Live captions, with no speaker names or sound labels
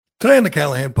Today on the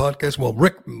Callahan podcast, well,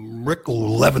 Rick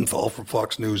Leventhal from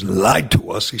Fox News lied to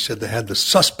us. He said they had the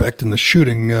suspect in the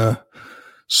shooting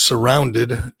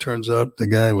surrounded. Turns out the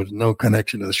guy with no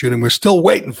connection to the shooting. We're still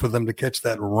waiting for them to catch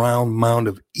that round mound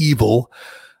of evil.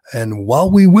 And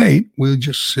while we wait, we'll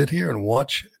just sit here and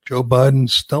watch Joe Biden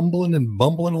stumbling and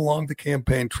bumbling along the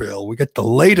campaign trail. We get the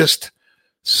latest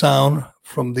sound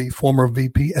from the former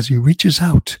VP as he reaches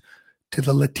out to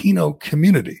the Latino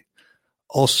community.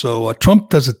 Also, Trump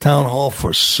does a town hall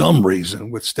for some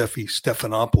reason with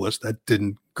Stephanopoulos. That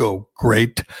didn't go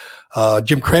great.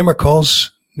 Jim Cramer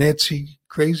calls Nancy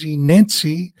crazy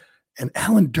Nancy, and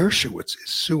Alan Dershowitz is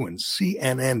suing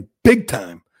CNN big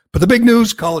time. But the big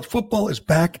news, college football is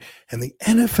back, and the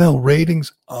NFL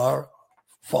ratings are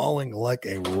falling like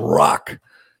a rock.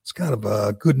 It's kind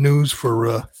of good news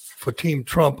for Team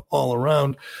Trump all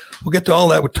around. We'll get to all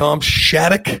that with Tom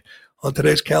Shattuck on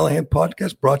today's Callahan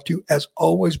podcast, brought to you, as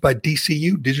always, by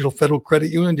DCU, Digital Federal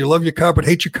Credit Union. You love your car but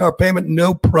hate your car payment?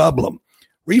 No problem.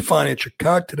 Refinance your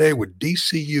car today with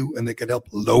DCU, and they can help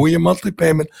lower your monthly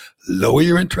payment, lower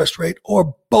your interest rate,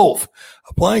 or both.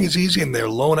 Applying is easy, and their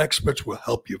loan experts will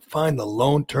help you find the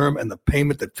loan term and the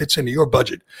payment that fits into your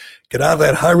budget. Get out of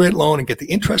that high-rate loan and get the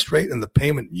interest rate and the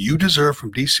payment you deserve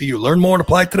from DCU. Learn more and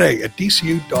apply today at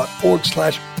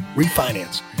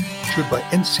dcu.org/refinance. Issued by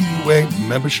NCUA,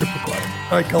 membership required.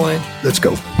 All right, Callahan, let's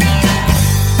go.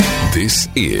 This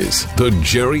is the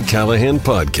Jerry Callahan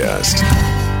Podcast.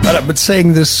 I've been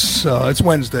saying this, it's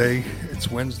Wednesday. It's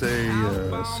Wednesday,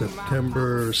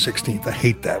 September 16th. I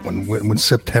hate that when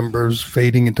September's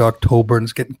fading into October and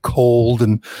it's getting cold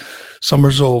and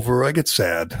summer's over. I get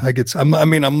sad. I'm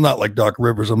not like Doc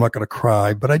Rivers. I'm not going to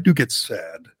cry, but I do get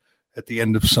sad at the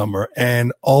end of summer.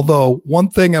 And although one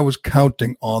thing I was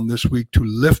counting on this week to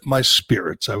lift my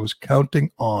spirits, I was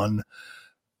counting on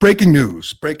breaking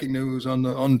news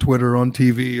on Twitter, on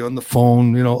TV, on the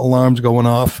phone, alarms going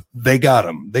off. They got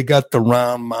him. They got the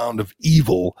round mound of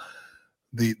evil,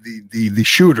 the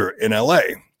shooter in LA.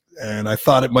 And I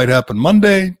thought it might happen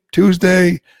Monday,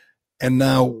 Tuesday, and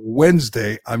now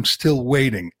Wednesday. I'm still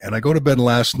waiting. And I go to bed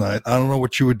last night. I don't know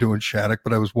what you were doing, Shattuck,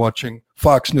 but I was watching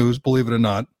Fox News, believe it or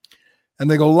not. And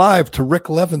they go live to Rick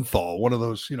Leventhal, one of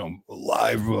those,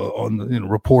 live on the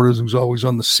reporters who's always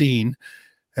on the scene.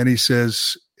 And he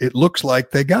says, it looks like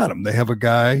they got him. They have a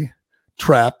guy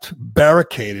trapped,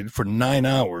 barricaded for 9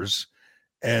 hours.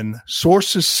 And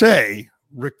sources say,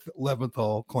 Rick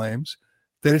Leventhal claims,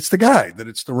 that it's the guy, that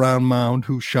it's the round mound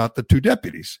who shot the two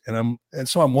deputies. And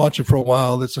so I'm watching for a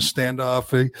while. It's a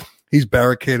standoff. He's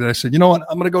barricaded. I said, you know what?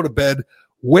 I'm going to go to bed,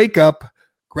 wake up,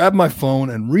 grab my phone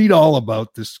and read all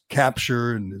about this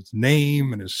capture and his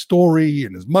name and his story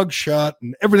and his mugshot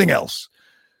and everything else.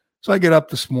 So I get up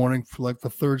this morning for like the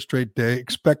third straight day,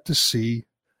 expect to see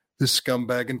this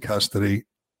scumbag in custody.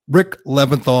 Rick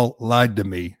Leventhal lied to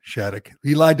me, Shattuck.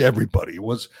 He lied to everybody. It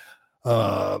was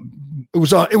a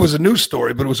news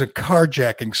story, but it was a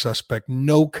carjacking suspect,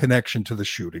 no connection to the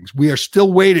shootings. We are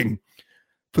still waiting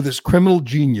for this criminal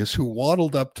genius who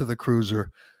waddled up to the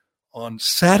cruiser on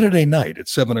Saturday night at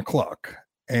 7:00.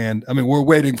 And we're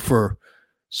waiting for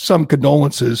some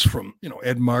condolences from,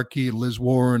 Ed Markey, Liz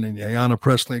Warren, and Ayanna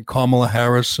Pressley, and Kamala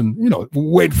Harris. And, we're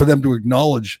waiting for them to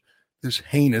acknowledge this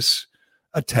heinous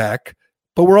attack.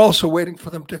 But we're also waiting for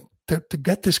them to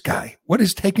get this guy. What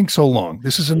is taking so long?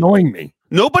 This is annoying me.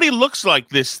 Nobody looks like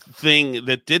this thing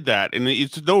that did that. And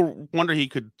it's no wonder he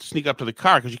could sneak up to the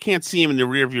car because you can't see him in the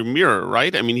rearview mirror,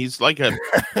 right? I mean, he's like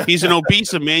he's an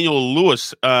obese Emmanuel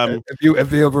Lewis. Have you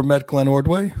ever met Glenn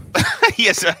Ordway?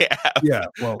 Yes, I have. Yeah,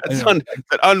 well, it's an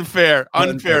unfair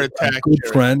attack. A good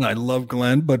friend. I love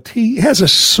Glenn, but he has a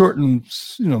certain,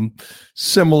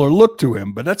 similar look to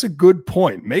him. But that's a good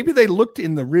point. Maybe they looked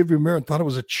in the rearview mirror and thought it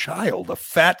was a child, a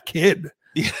fat kid.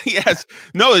 Yes.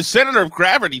 No, the center of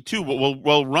gravity too.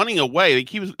 While running away, like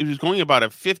he was going about a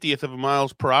 50th of a mile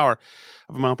per hour.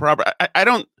 I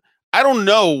don't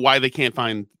know why they can't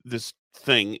find this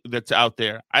thing that's out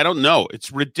there. I don't know. It's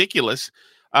ridiculous.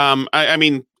 I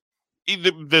mean,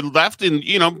 the left and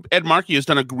Ed Markey has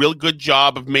done a real good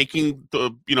job of making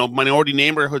the minority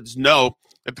neighborhoods know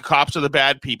that the cops are the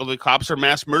bad people. The cops are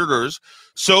mass murderers.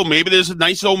 So maybe there's a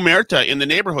nice omerta in the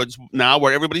neighborhoods now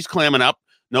where everybody's clamming up.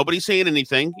 Nobody's saying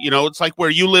anything. It's like where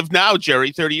you live now,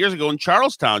 Jerry, 30 years ago in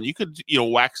Charlestown. You could,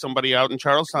 whack somebody out in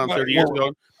Charlestown 30 years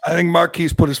ago. I think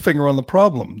Marquis put his finger on the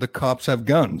problem. The cops have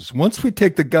guns. Once we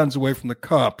take the guns away from the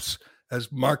cops,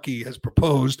 as Markey has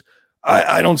proposed,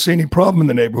 I don't see any problem in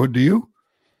the neighborhood. Do you?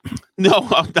 No,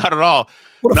 not at all.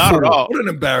 Not at all. What an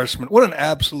embarrassment. What an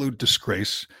absolute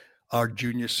disgrace. our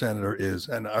junior senator is,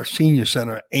 and our senior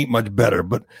senator ain't much better.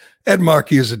 But Ed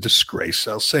Markey is a disgrace.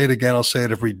 I'll say it again. I'll say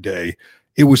it every day.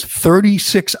 It was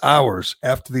 36 hours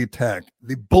after the attack.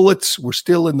 The bullets were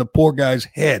still in the poor guy's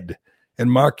head,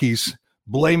 and Markey's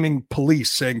blaming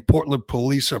police, saying Portland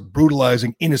police are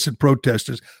brutalizing innocent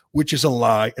protesters, which is a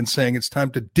lie, and saying it's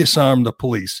time to disarm the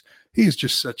police. He is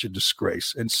just such a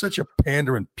disgrace and such a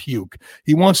pandering puke.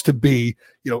 He wants to be,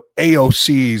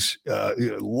 AOC's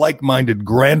like-minded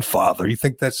grandfather. You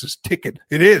think that's his ticket?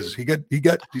 It is. He's going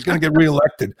to get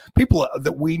reelected. People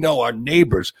that we know, our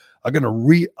neighbors, are going to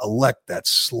reelect that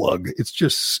slug. It's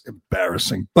just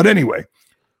embarrassing. But anyway,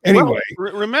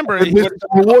 remember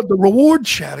the reward,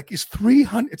 Shattuck, is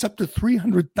 300. It's up to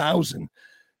 300,000.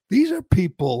 These are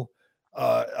people.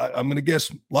 I'm going to guess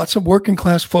lots of working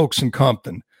class folks in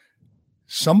Compton.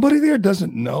 Somebody there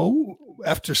doesn't know,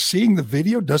 after seeing the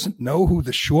video, doesn't know who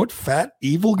the short, fat,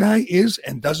 evil guy is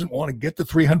and doesn't want to get the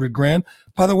 300 grand.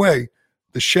 By the way,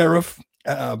 the sheriff,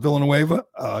 Villanueva,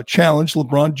 challenged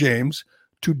LeBron James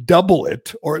to double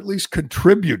it or at least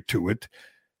contribute to it.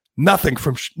 Nothing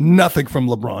from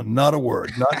LeBron. Not a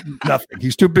word. Nothing.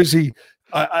 He's too busy.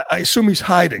 I assume he's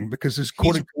hiding because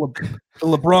according to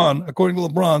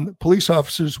LeBron, police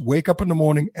officers wake up in the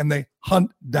morning and they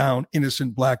hunt down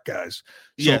innocent black guys.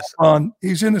 So yes, LeBron,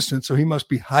 he's innocent, so he must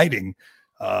be hiding,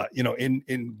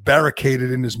 in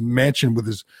barricaded in his mansion with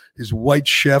his white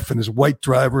chef and his white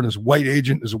driver and his white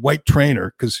agent, and his white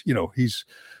trainer, because he's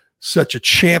such a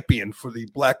champion for the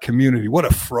black community. What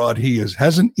a fraud he is!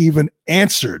 Hasn't even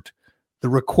answered the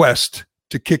request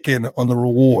to kick in on the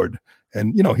reward.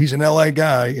 And, he's an LA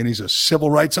guy and he's a civil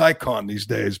rights icon these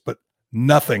days, but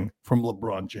nothing from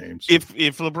LeBron James. If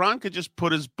LeBron could just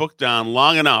put his book down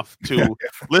long enough to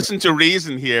listen to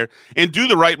reason here and do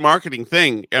the right marketing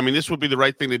thing, I mean, this would be the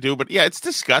right thing to do. But yeah, it's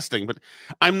disgusting. But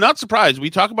I'm not surprised. We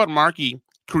talk about Markey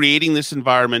creating this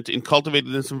environment and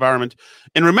cultivating this environment.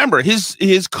 And remember,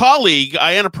 his colleague,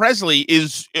 Ayanna Pressley,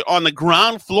 is on the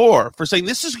ground floor for saying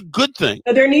this is a good thing.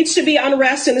 There needs to be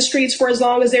unrest in the streets for as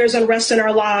long as there's unrest in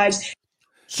our lives.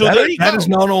 So that is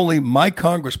not only my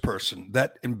congressperson,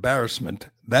 that embarrassment,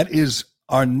 that is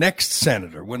our next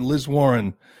senator when Liz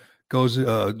Warren becomes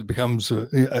the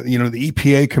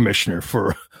EPA commissioner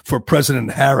for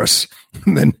President Harris.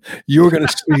 And then you're going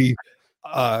to see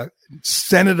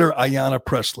Senator Ayanna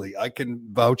Pressley. I can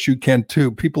vouch, you can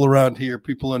too. People around here,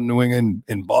 people in New England,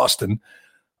 in Boston,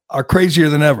 are crazier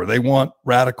than ever. They want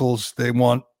radicals. They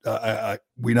want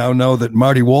we now know that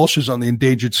Marty Walsh is on the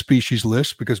endangered species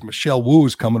list because Michelle Wu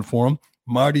is coming for him.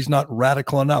 Marty's not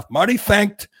radical enough. Marty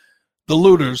thanked the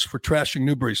looters for trashing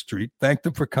Newbury Street. Thanked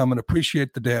them for coming.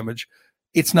 Appreciate the damage.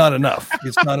 It's not enough.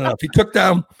 It's not enough. He took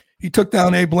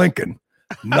down Abe Lincoln.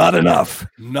 Not enough.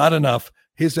 Not enough.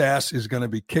 His ass is going to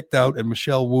be kicked out, and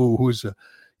Michelle Wu, who is a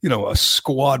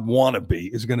squad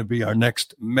wannabe, is going to be our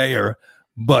next mayor.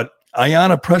 But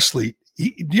Ayanna Pressley,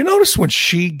 do you notice when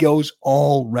she goes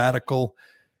all radical,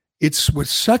 it's with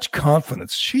such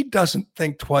confidence. She doesn't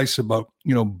think twice about,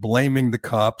 blaming the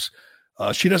cops.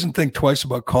 She doesn't think twice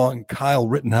about calling Kyle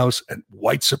Rittenhouse a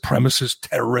white supremacist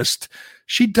terrorist.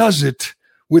 She does it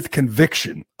with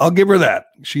conviction. I'll give her that.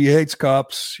 She hates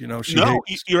cops.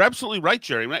 You're absolutely right,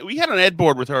 Jerry. We had an ed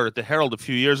board with her at the Herald a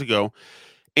few years ago,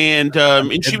 and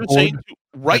she would say,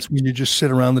 right, that's when you just sit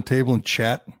around the table and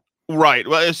chat. Right.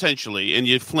 Well, essentially, and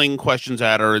you fling questions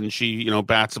at her, and she,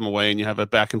 bats them away, and you have a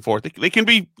back and forth. They can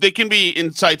be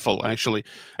insightful, actually.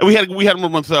 And we had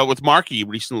one with Markey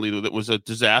recently that was a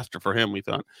disaster for him, we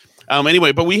thought.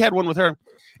 Anyway, but we had one with her,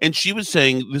 and she was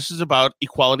saying this is about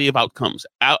equality of outcomes.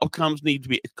 Outcomes need to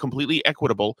be completely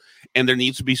equitable, and there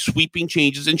needs to be sweeping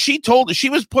changes. And she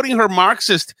was putting her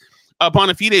Marxist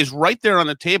bona fides right there on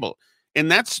the table, and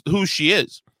that's who she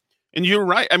is. And you're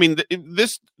right. I mean,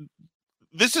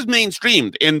 this is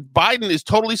mainstreamed, and Biden is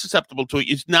totally susceptible to it.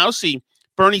 You now see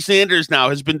Bernie Sanders now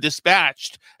has been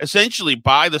dispatched essentially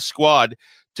by the squad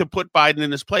to put Biden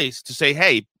in his place, to say,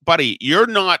 hey, buddy, you're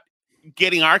not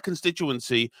getting our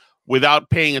constituency without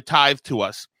paying a tithe to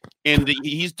us. And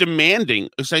he's demanding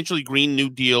essentially Green New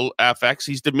Deal affects.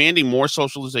 He's demanding more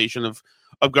socialization of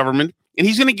government, and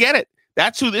he's going to get it.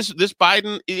 That's who this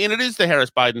Biden, and it is the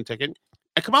Harris-Biden ticket.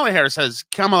 And Kamala Harris has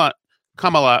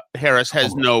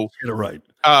no. Get it right.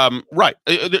 Right.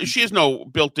 She has no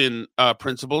built-in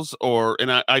principles or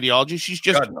an ideology. She's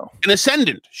just an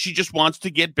ascendant. She just wants to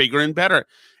get bigger and better,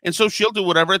 and so she'll do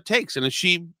whatever it takes. And if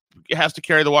she has to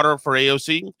carry the water for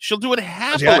AOC, she'll do it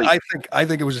happily. Yeah, I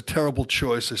think it was a terrible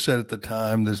choice. I said at the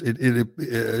time,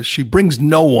 she brings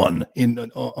no one in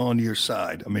on your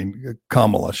side. I mean,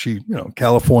 Kamala.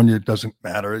 California doesn't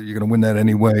matter. You're going to win that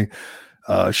anyway.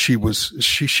 She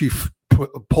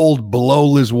polled below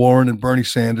Liz Warren and Bernie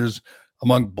Sanders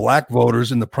among black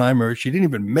voters in the primary. She didn't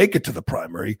even make it to the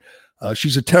primary.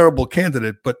 She's a terrible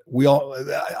candidate, but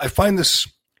I find this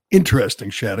interesting,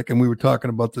 Shattuck, and we were talking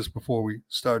about this before we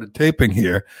started taping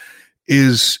here,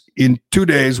 is in 2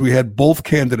 days we had both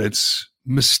candidates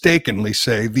mistakenly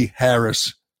say the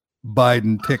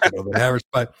Harris-Biden ticket or the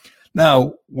Harris-Biden.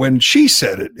 Now, when she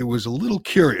said it, it was a little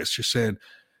curious. She's saying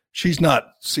she's not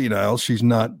senile. She's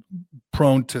not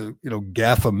prone to,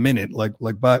 gaffe a minute like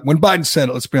Biden. When Biden said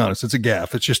it, let's be honest, it's a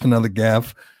gaffe. It's just another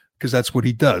gaffe because that's what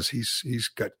he does.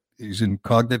 He's in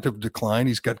cognitive decline.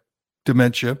 He's got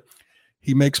dementia.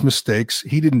 He makes mistakes.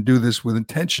 He didn't do this with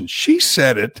intention. She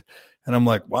said it, and I'm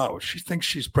like, wow, she thinks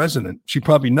she's president. She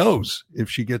probably knows if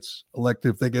she gets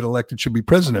elected, if they get elected, she'll be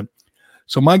president.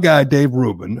 So my guy, Dave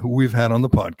Rubin, who we've had on the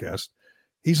podcast,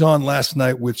 he's on last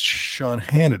night with Sean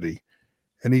Hannity,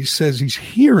 and he says he's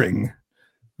hearing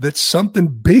that something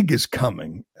big is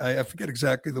coming. I forget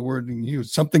exactly the wording he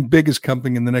used. Something big is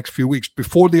coming in the next few weeks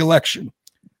before the election,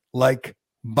 like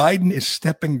Biden is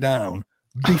stepping down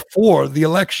before the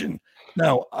election.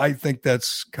 Now, I think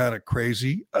that's kind of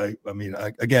crazy. I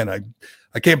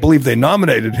can't believe they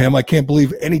nominated him. I can't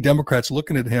believe any Democrats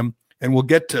looking at him. And we'll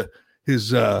get to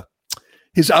his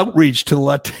outreach to the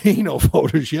Latino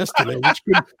voters yesterday.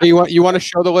 You want to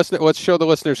show the listener? Let's show the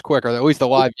listeners quick, or at least the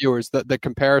live viewers, the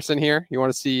comparison here. You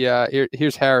want to see?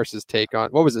 Here's Harris's take on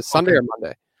what was it, Sunday or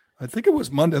Monday? I think it was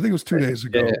Monday. I think it was 2 days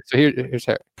ago. Yeah. So here's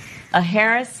Harris. A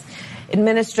Harris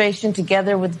administration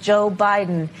together with Joe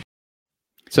Biden.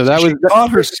 So that was caught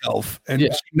herself, and she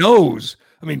knows.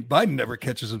 I mean, Biden never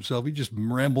catches himself; he just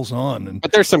rambles on.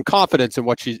 But there's some confidence in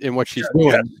what she's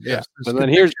doing. Yes. And then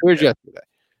here's yesterday.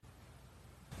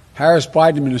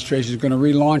 Harris-Biden administration is going to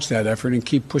relaunch that effort and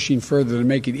keep pushing further to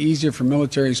make it easier for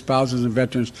military spouses and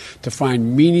veterans to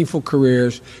find meaningful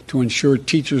careers, to ensure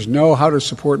teachers know how to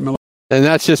support military. And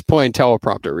that's just plain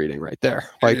teleprompter reading right there.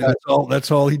 Like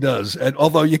that's all he does. And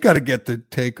although you got to get the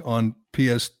take on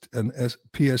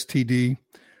PTSD,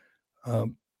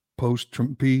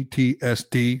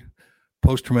 PTSD,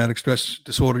 post-traumatic stress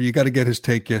disorder. You got to get his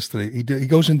take yesterday. He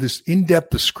goes in this in-depth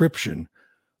description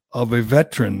of a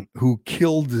veteran who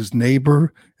killed his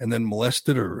neighbor and then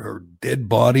molested her dead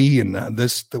body, and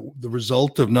the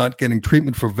result of not getting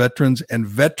treatment for veterans, and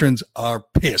veterans are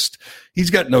pissed. He's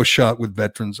got no shot with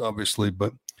veterans, obviously,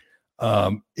 but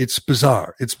it's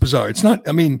bizarre. It's bizarre. It's not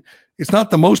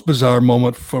the most bizarre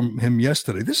moment from him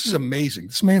yesterday. This is amazing.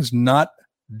 This man's not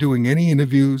doing any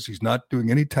interviews. He's not doing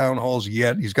any town halls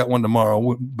yet. He's got one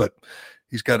tomorrow, but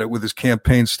he's got it with his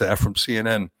campaign staff from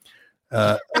CNN.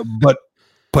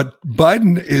 But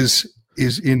Biden is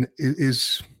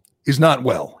not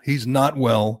well. He's not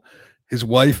well. His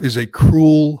wife is a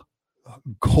cruel,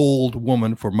 cold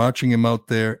woman for marching him out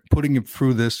there, putting him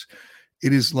through this.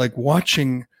 It is like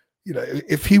watching,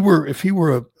 if he were a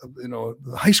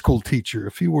high school teacher,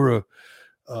 if he were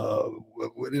a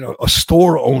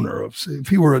store owner, if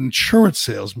he were an insurance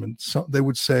salesman, they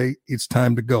would say it's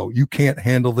time to go. You can't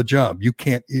handle the job.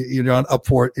 You're not up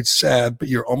for it. It's sad, but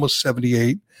you're almost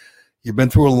 78. You've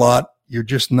been through a lot. You're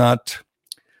just not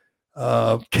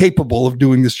capable of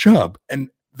doing this job. And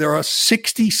there are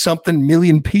 60-something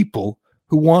million people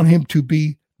who want him to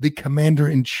be the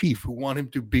commander-in-chief, who want him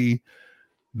to be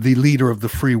the leader of the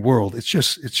free world. It's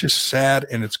just sad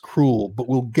and it's cruel. But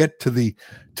we'll get to the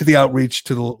outreach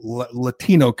to the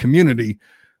Latino community.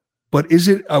 But is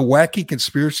it a wacky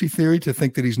conspiracy theory to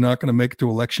think that he's not going to make it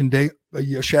to election day?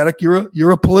 Shattuck,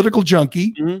 you're a political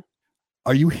junkie. Mm-hmm.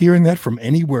 Are you hearing that from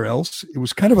anywhere else? It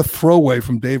was kind of a throwaway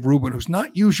from Dave Rubin, who's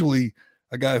not usually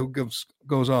a guy who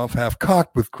goes off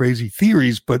half-cocked with crazy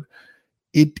theories, but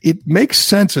it makes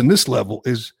sense in this level.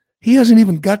 Is he hasn't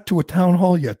even got to a town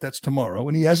hall yet. That's tomorrow.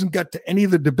 And he hasn't got to any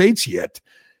of the debates yet.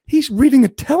 He's reading a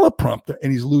teleprompter,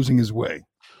 and he's losing his way.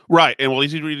 Right. And well,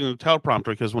 he's reading the teleprompter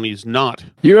because when he's not.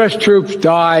 U.S. troops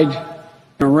died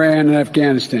in Iran and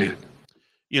Afghanistan.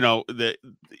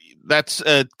 That's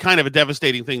kind of a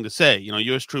devastating thing to say.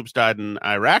 U.S. troops died in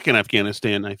Iraq and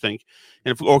Afghanistan, I think.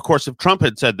 And of course, if Trump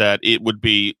had said that, it would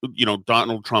be,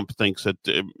 Donald Trump thinks that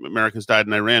Americans died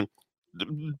in Iran.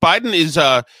 Biden is,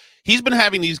 he's been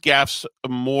having these gaffes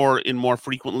more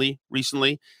frequently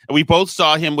recently. And we both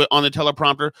saw him on the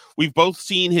teleprompter. We've both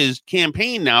seen his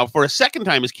campaign now for a second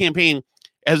time. His campaign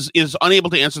is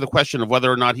unable to answer the question of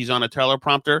whether or not he's on a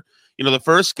teleprompter. The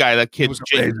first guy, that kid, was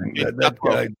amazing. That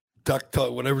guy. Duck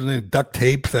toe, whatever his name, duct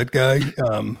tape, that guy,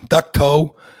 duck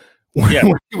toe.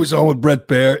 When he was on with Brett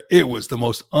Baer, it was the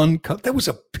most uncut. That was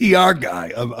a PR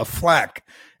guy, a flack,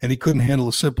 and he couldn't handle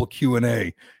a simple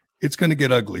Q&A. it's going to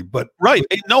get ugly. But right,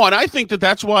 no, and I think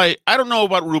that's why I don't know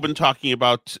about Rubin talking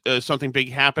about something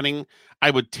big happening.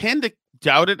 I would tend to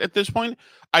doubt it at this point.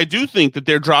 I do think that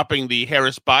they're dropping the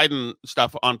Harris Biden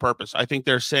stuff on purpose. I think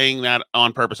they're saying that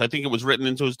on purpose. I think it was written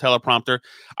into his teleprompter.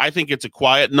 I think it's a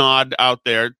quiet nod out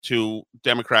there to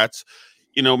Democrats,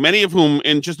 many of whom,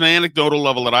 in just an anecdotal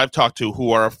level that I've talked to,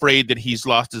 who are afraid that he's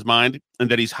lost his mind and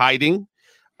that he's hiding.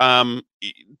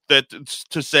 That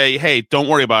to say, hey, don't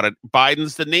worry about it.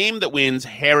 Biden's the name that wins.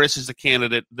 Harris is the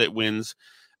candidate that wins.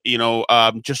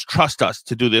 Just trust us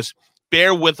to do this.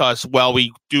 Bear with us while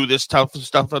we do this tough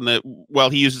stuff while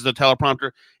he uses the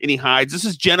teleprompter and he hides. This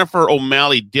is Jennifer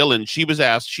O'Malley Dillon. She was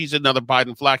asked, she's another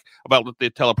Biden flack, about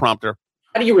the teleprompter.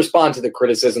 How do you respond to the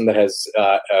criticism that has,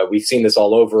 we've seen this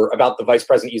all over, about the vice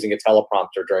president using a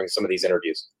teleprompter during some of these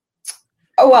interviews?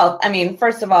 Oh, well, I mean,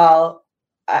 first of all,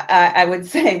 I would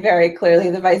say very clearly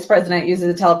the vice president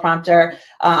uses a teleprompter.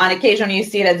 On occasion, you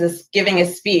see it as giving a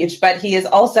speech, but he is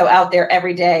also out there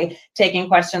every day taking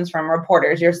questions from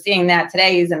reporters. You're seeing that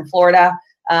today. He's in Florida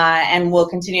and will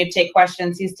continue to take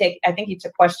questions. I think he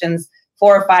took questions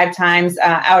 4 or 5 times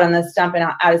out on the stump and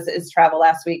out of his travel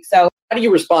last week. So how do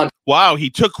you respond? Wow, he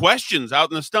took questions out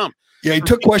in the stump. Yeah, he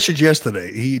took questions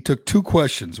yesterday. He took 2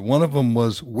 questions. One of them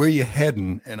was, where you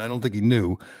heading? And I don't think he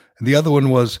knew. And the other one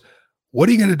was, what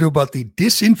are you going to do about the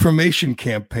disinformation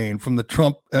campaign from the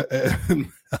Trump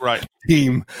right.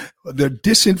 team, the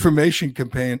disinformation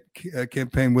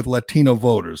campaign with Latino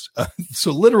voters?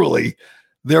 So literally,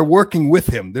 they're working with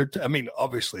him.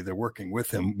 Obviously, they're working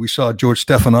with him. We saw George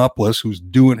Stephanopoulos, who's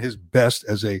doing his best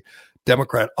as a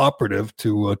Democrat operative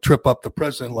to trip up the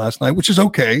president last night, which is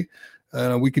okay.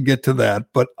 We could get to that.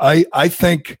 But I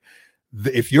think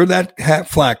if you're that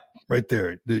flack right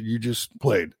there that you just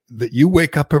played, that you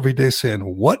wake up every day saying,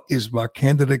 what is my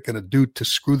candidate going to do to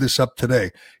screw this up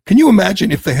today? Can you imagine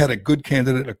if they had a good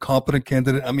candidate, a competent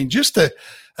candidate? I mean,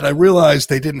 and I realized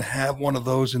they didn't have one of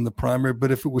those in the primary,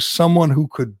 but if it was someone who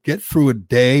could get through a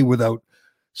day without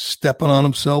stepping on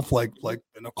himself, like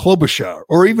Klobuchar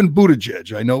or even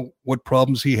Buttigieg, I know what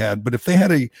problems he had, but if they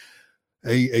had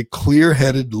a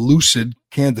clear-headed, lucid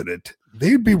candidate,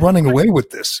 they'd be running away with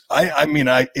this.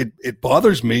 It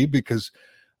bothers me because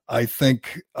I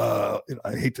think, I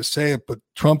hate to say it, but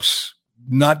Trump's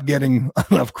not getting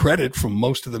enough credit from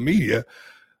most of the media.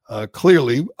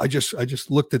 Clearly, I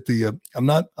just looked at I'm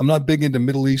not big into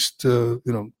Middle East,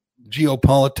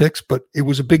 geopolitics, but it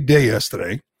was a big day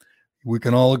yesterday. We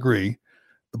can all agree.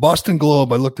 The Boston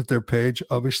Globe, I looked at their page.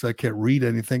 Obviously, I can't read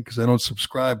anything because I don't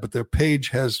subscribe, but their page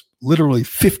has literally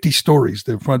 50 stories,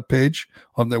 their front page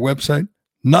on their website.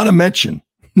 Not a mention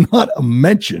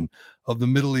of the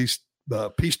Middle East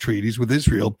peace treaties with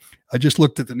Israel. I just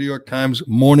looked at the New York Times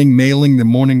morning mailing, the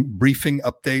morning briefing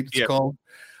update. It's called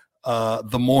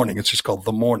The Morning. It's just called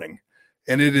The Morning.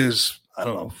 And it is, I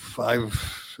don't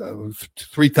know,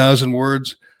 3,000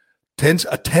 words.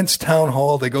 A tense town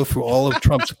hall. They go through all of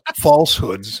Trump's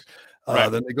falsehoods.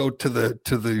 Right. Then they go to the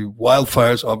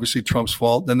wildfires, obviously Trump's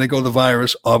fault. Then they go to the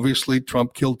virus. Obviously,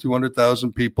 Trump killed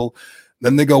 200,000 people.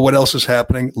 Then they go, what else is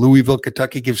happening? Louisville,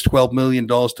 Kentucky gives $12 million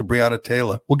to Breonna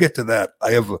Taylor. We'll get to that.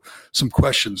 I have some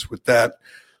questions with that.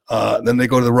 Then they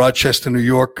go to the Rochester, New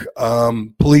York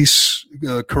police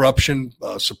corruption,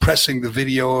 suppressing the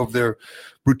video of their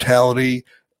brutality.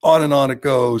 On and on it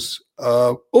goes.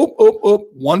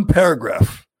 One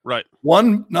paragraph. Right.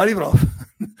 Not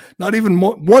even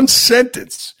more. One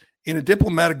sentence. In a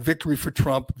diplomatic victory for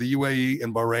Trump, the UAE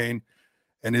and Bahrain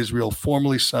and Israel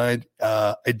formally signed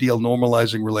a deal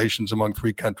normalizing relations among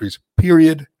 3 countries,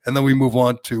 period. And then we move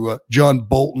on to John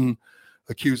Bolton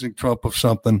accusing Trump of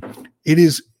something. It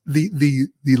is the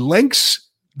lengths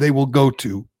they will go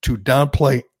to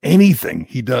downplay anything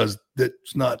he does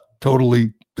that's not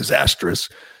totally disastrous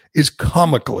is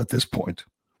comical at this point.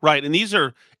 Right. And these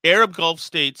are Arab Gulf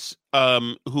states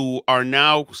who are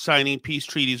now signing peace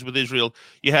treaties with Israel.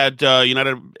 You had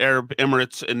United Arab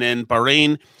Emirates and then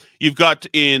Bahrain. You've got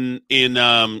in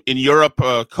Europe,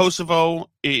 Kosovo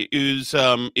is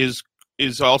also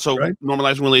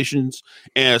normalizing relations.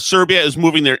 Serbia is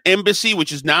moving their embassy,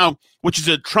 which is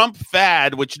a Trump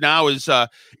fad, which now is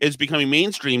becoming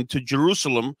mainstream, to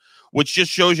Jerusalem, which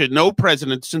just shows you no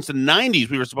president since the 90s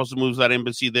we were supposed to move that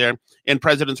embassy there, and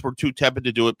presidents were too tepid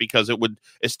to do it because it would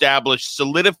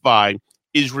solidify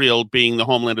Israel being the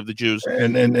homeland of the Jews.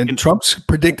 And Trump's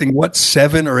predicting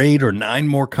 7 or 8 or 9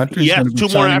 more countries? Yes, 2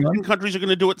 more African countries are going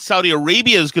to do it. Saudi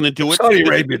Arabia is going to do it. Saudi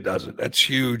Arabia does it. That's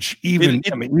huge. Even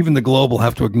the globe will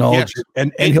have to acknowledge it.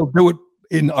 And he'll do it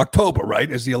in October, right?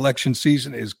 As the election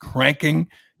season is cranking.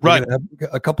 Right. Have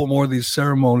a couple more of these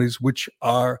ceremonies, which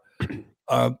are,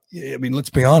 let's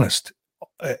be honest.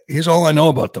 here's all I know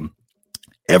about them.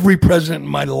 Every president in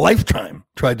my lifetime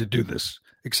tried to do this,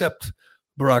 except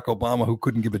Barack Obama, who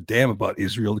couldn't give a damn about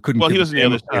Israel. Couldn't. Well, give he was on the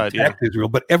other side, yeah. Israel,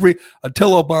 but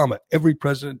until Obama, every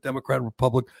president, Democrat,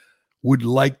 Republic, would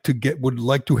like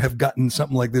to have gotten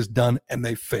something like this done, and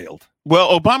they failed.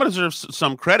 Well, Obama deserves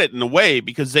some credit in a way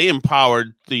because they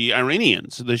empowered the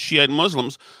Iranians, the Shiite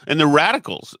Muslims, and the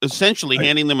radicals, essentially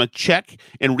handing them a check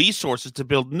and resources to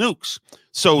build nukes.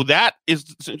 So that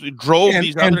essentially drove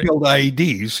these and build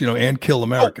IEDs, and kill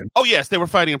Americans. Oh, yes, they were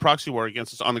fighting a proxy war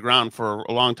against us on the ground for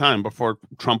a long time before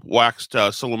Trump waxed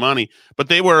Soleimani. But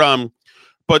they were,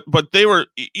 but they were,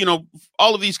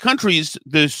 all of these countries,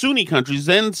 the Sunni countries,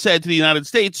 then said to the United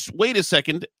States, "Wait a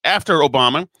second." After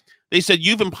Obama, they said,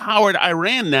 "You've empowered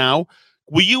Iran now.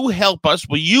 Will you help us?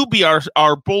 Will you be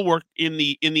our bulwark in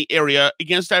the area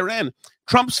against Iran?"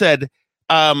 Trump said,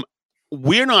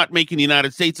 "We're not making the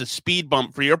United States a speed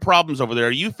bump for your problems over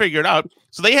there. You figure it out."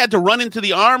 So they had to run into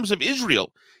the arms of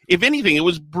Israel. If anything, it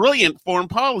was brilliant foreign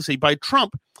policy by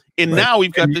Trump. And now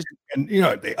we've got this. And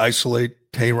they isolate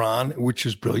Tehran, which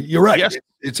is brilliant. You're right. Yes.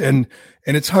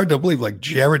 It's hard to believe. Like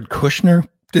Jared Kushner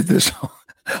did this.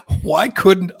 Why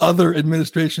couldn't other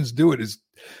administrations do it?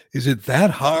 Is it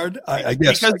that hard? I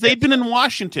guess because they've been in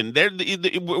Washington. They're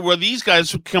where these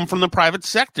guys come from the private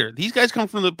sector. These guys come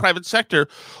from the private sector,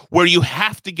 where you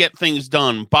have to get things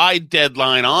done by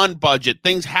deadline, on budget.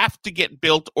 Things have to get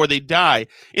built, or they die.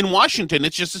 In Washington,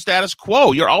 it's just a status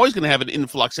quo. You're always going to have an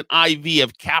influx, an IV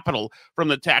of capital from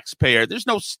the taxpayer. There's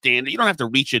no standard. You don't have to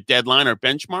reach a deadline or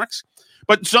benchmarks.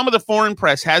 But some of the foreign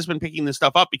press has been picking this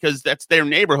stuff up because that's their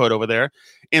neighborhood over there,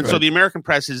 and so the American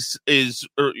press is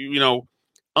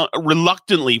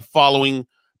reluctantly following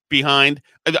behind.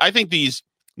 I think these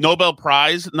Nobel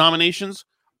Prize nominations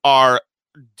are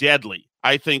deadly.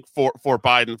 I think for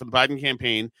Biden, for the Biden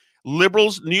campaign,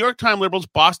 liberals, New York Times liberals,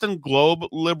 Boston Globe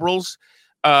liberals,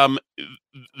 the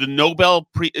Nobel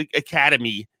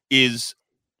Academy is.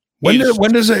 When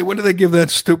do they give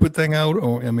that stupid thing out?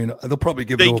 Or they'll probably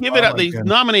give it. They give it out. They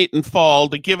nominate in fall.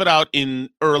 They give it out in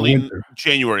early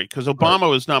January because Obama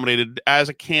was nominated as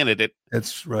a candidate.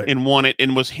 That's right, and won it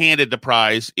and was handed the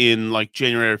prize in like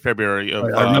January or February.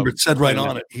 I remember it said right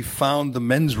on it. He found the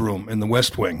men's room in the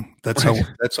West Wing. That's how.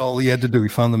 That's all he had to do. He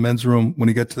found the men's room when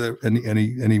he got to there, and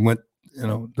he went,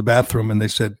 the bathroom, and they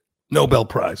said Nobel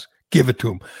Prize. Give it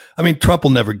to him. Trump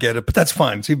will never get it, but that's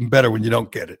fine. It's even better when you don't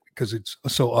get it because it's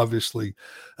so obviously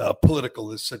political.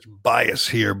 There's such bias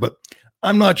here. But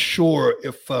I'm not sure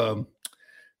if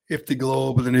the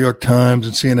Globe or the New York Times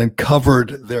and CNN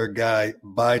covered their guy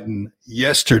Biden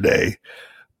yesterday.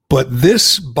 But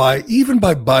this, even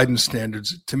by Biden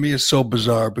standards, to me is so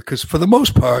bizarre because for the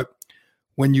most part,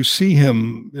 when you see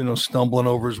him, stumbling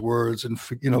over his words and,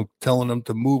 telling them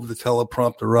to move the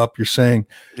teleprompter up, you're saying,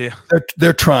 yeah,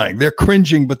 they're trying. They're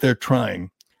cringing, but they're trying.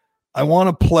 I want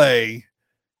to play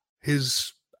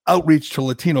his outreach to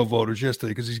Latino voters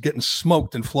yesterday because he's getting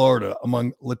smoked in Florida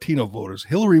among Latino voters.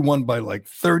 Hillary won by like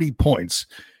 30 points,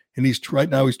 and right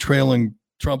now he's trailing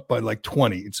Trump by like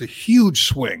 20. It's a huge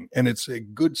swing, and it's a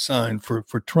good sign for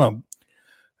Trump,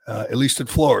 at least in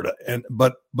Florida.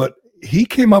 But he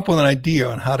came up with an idea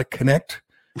on how to connect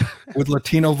with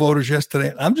Latino voters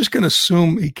yesterday. I'm just going to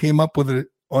assume he came up with it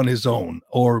on his own,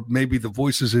 or maybe the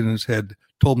voices in his head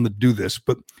told him to do this.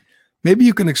 But maybe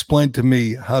you can explain to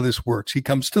me how this works. He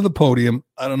comes to the podium.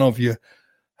 I don't know if you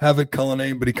have it,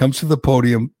 Cullinane, but he comes to the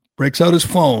podium, breaks out his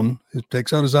phone,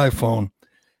 takes out his iPhone,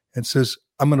 and says,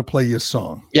 "I'm going to play you a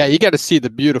song." Yeah, you got to see the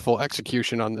beautiful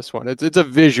execution on this one. It's a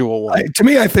visual one. To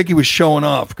me, I think he was showing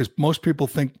off because most people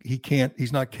think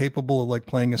he's not capable of like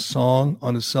playing a song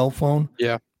on his cell phone.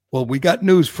 Yeah. Well, we got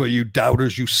news for you,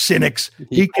 doubters, you cynics.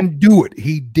 He can do it.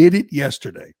 He did it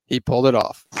yesterday. He pulled it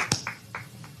off.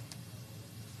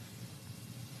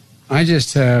 I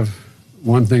just have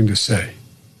one thing to say.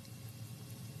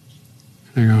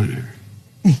 Hang on here.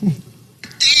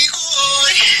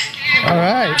 All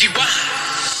right.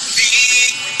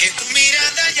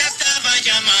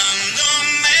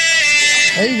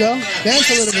 There you go. Dance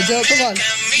a little bit, Joe. Come on.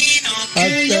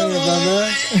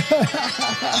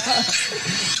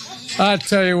 I'll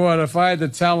tell you what, if I had the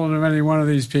talent of any one of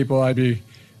these people, I'd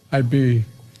be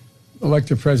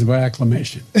elected president by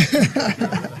acclamation.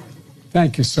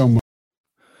 Thank you so much.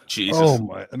 Jesus. Oh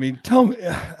my! Tell me.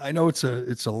 I know it's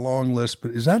a long list,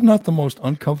 but is that not the most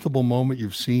uncomfortable moment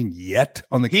you've seen yet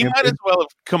on the campaign? He might as well have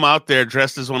come out there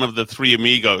dressed as one of the three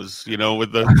amigos,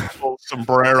 with the full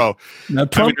sombrero. Now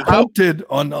Trump did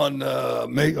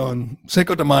on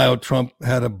Cinco de Mayo. Trump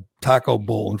had a taco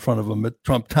bowl in front of him at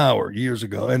Trump Tower years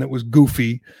ago, and it was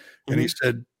goofy. and he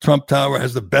said Trump Tower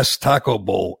has the best taco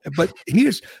bowl. But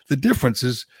here's the difference: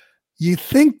 is you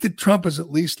think that Trump is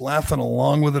at least laughing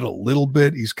along with it a little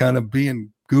bit. He's kind of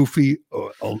being goofy,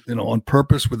 on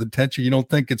purpose with intention. You don't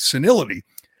think it's senility.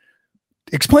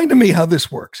 Explain to me how this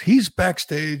works. He's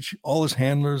backstage. All his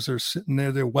handlers are sitting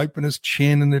there. They're wiping his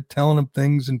chin and they're telling him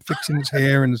things and fixing his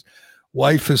hair. And his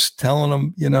wife is telling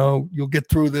him, you'll get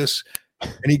through this.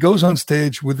 And he goes on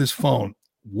stage with his phone.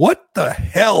 What the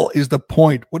hell is the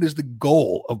point? What is the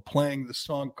goal of playing the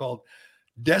song called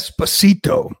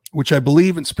Despacito, which I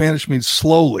believe in Spanish means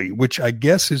slowly, which I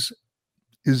guess is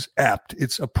apt.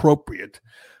 It's appropriate.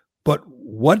 But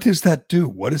what does that do?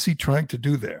 What is he trying to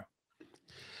do there?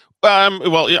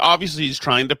 Well, obviously he's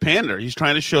trying to pander. He's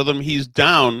trying to show them he's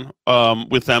down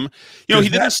with them. He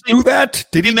didn't do that.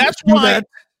 Did he do that?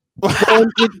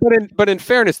 But in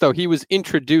fairness, though, he was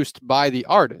introduced by the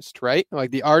artist, right? Like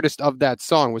the artist of that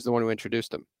song was the one who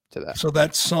introduced him to that. So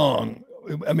that song,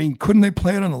 I mean, couldn't they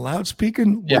play it on a loudspeaker?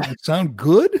 Would it sound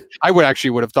good? I would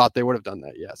have thought they would have done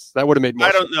that. Yes, that would have made more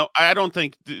sense. I don't know. I don't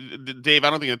think, Dave. I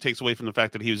don't think it takes away from the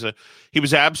fact that he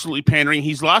was absolutely pandering.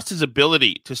 He's lost his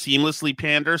ability to seamlessly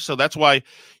pander. So that's why,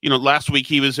 last week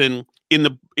he was in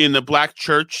the black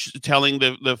church telling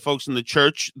the folks in the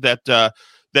church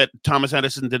that Thomas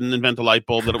Edison didn't invent the light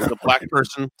bulb, that it was a black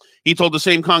person. He told the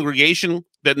same congregation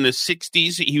that in the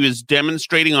 60s he was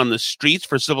demonstrating on the streets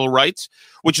for civil rights,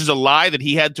 which is a lie that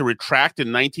he had to retract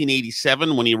in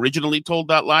 1987 when he originally told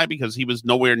that lie because he was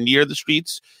nowhere near the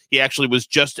streets. He actually was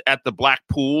just at the black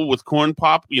pool with Corn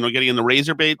Pop, getting in the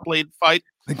razor blade fight.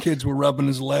 The kids were rubbing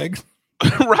his legs.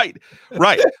 Right.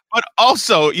 But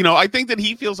also, I think that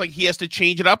he feels like he has to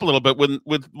change it up a little bit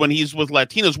when he's with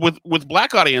Latinos. With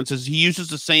black audiences, he uses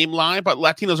the same line, but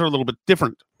Latinos are a little bit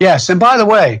different. Yes, and by the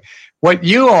way, what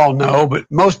you all know, but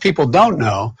most people don't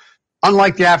know,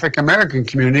 unlike the African American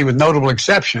community, with notable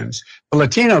exceptions, the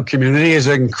Latino community is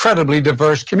an incredibly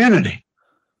diverse community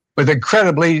with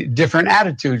incredibly different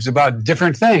attitudes about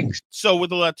different things. So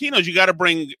with the Latinos, you got to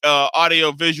bring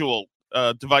audio-visual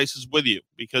devices with you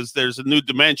because there's a new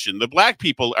dimension. The black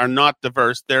people are not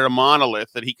diverse. They're a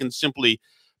monolith that he can simply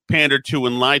pander to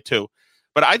and lie to.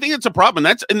 But I think it's a problem.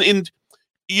 That's and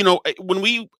when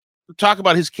we talk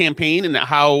about his campaign and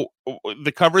how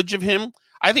the coverage of him,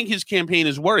 I think his campaign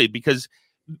is worried because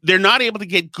they're not able to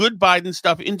get good Biden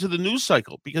stuff into the news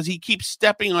cycle because he keeps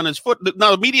stepping on his foot.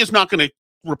 Now, the media is not going to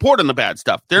report on the bad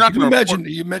stuff. They're not going to imagine.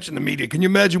 You mentioned the media. Can you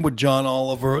imagine what John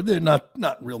Oliver? They're not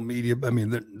real media. I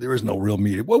mean, there is no real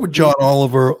media. What would John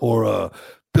Oliver or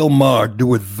Bill Maher do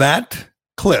with that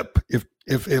clip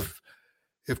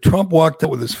if Trump walked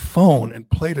out with his phone and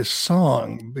played a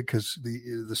song because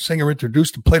the singer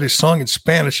introduced him, played a song in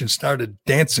Spanish and started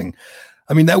dancing?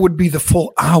 I mean, that would be the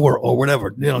full hour or whatever.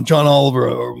 John Oliver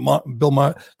or Bill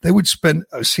Maher, they would spend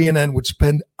CNN would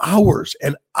spend hours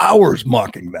and hours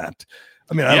mocking that.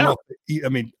 I mean, I don't know. I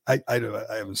mean, I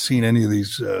haven't seen any of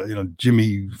these,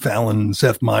 Jimmy Fallon,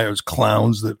 Seth Meyers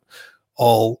clowns that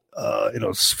all,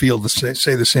 say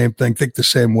the same thing, think the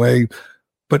same way.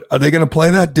 But are they going to play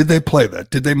that? Did they play that?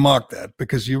 Did they mock that?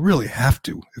 Because you really have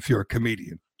to if you're a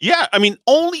comedian. Yeah, I mean,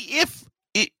 only if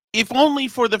only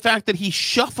for the fact that he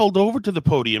shuffled over to the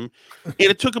podium, and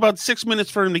it took about 6 minutes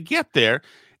for him to get there,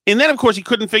 and then of course he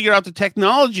couldn't figure out the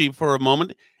technology for a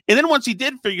moment, and then once he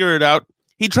did figure it out.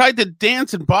 He tried to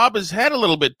dance and bob his head a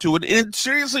little bit to it, and it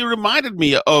seriously reminded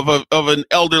me of an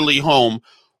elderly home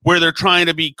where they're trying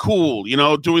to be cool,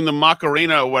 doing the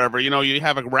Macarena or whatever. You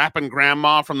have a rapping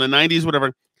grandma from the 90s,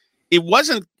 whatever. It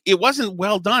wasn't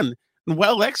well done and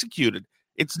well executed.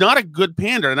 It's not a good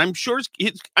pander, and I'm sure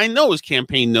I know his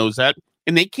campaign knows that,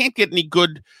 and they can't get any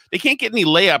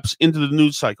layups into the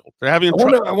news cycle. They're having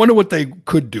I wonder what they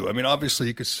could do. I mean, obviously,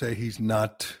 you could say he's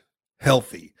not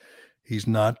healthy. He's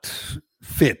not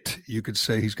fit. You could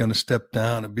say he's going to step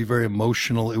down and be very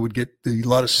emotional. It would get a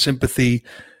lot of sympathy.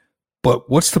 But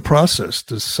what's the process?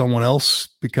 Does someone else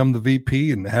become the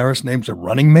VP and Harris names a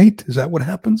running mate? Is that what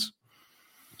happens?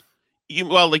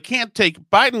 Well, they can't take.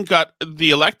 Biden got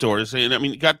the electors,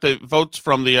 and got the votes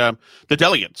from the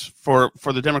delegates for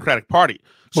the Democratic Party.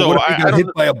 So what if he got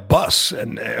hit by a bus,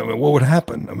 and what would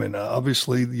happen? I mean,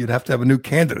 obviously, you'd have to have a new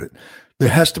candidate. There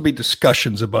has to be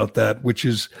discussions about that, which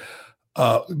is.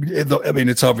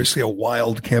 It's obviously a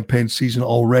wild campaign season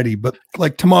already, but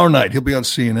like tomorrow night, he'll be on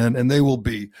CNN and they will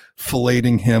be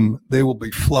filleting him. They will be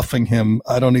fluffing him.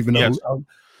 I don't even know. Yes.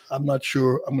 I'm not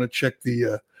sure. I'm going to check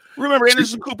the Remember,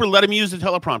 Anderson Cooper let him use the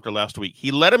teleprompter last week.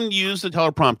 He let him use the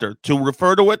teleprompter to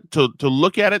refer to it, to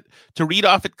look at it, to read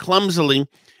off it clumsily,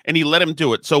 and he let him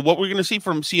do it. So what we're going to see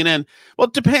from CNN, well,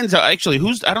 it depends. Actually,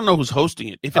 I don't know who's hosting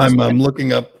it. If it's, I'm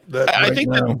looking up that I right think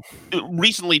now. that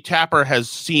recently Tapper has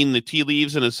seen the tea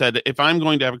leaves and has said, if I'm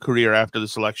going to have a career after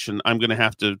this election, I'm going to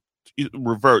have to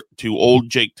revert to old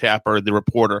Jake Tapper, the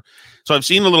reporter. So I've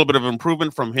seen a little bit of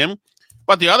improvement from him.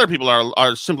 But the other people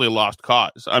are simply a lost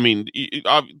cause. I mean,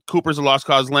 Cooper's a lost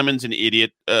cause. Lemon's an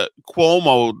idiot.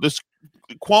 Cuomo, the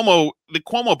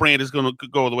Cuomo brand is going to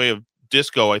go the way of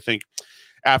disco, I think,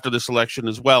 after this election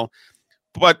as well.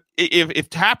 But if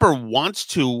Tapper wants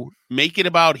to make it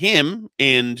about him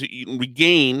and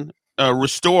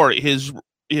restore his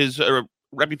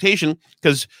reputation,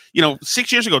 because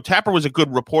 6 years ago Tapper was a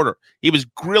good reporter. He was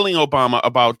grilling Obama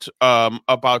about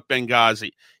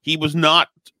Benghazi. He was not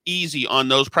easy on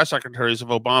those press secretaries of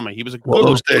Obama. He was a good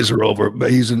those days are over, but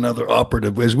he's another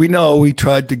operative. As we know, he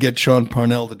tried to get Sean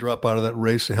Parnell to drop out of that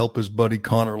race to help his buddy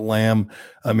Connor Lamb.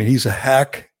 I mean, he's a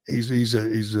hack. He's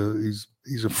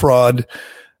a fraud.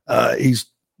 He's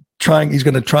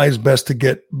going to try his best to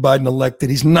get Biden elected.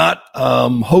 He's not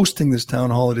hosting this town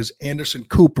hall. It is Anderson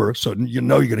Cooper. So you're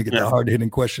going to get the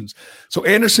hard-hitting questions. So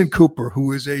Anderson Cooper,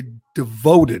 who is a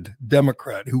devoted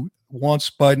Democrat, who wants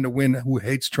Biden to win, who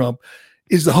hates Trump,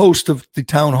 is the host of the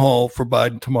town hall for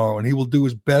Biden tomorrow. And he will do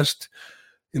his best,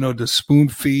 to spoon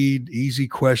feed easy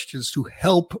questions to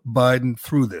help Biden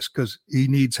through this, because he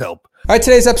needs help. All right,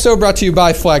 today's episode brought to you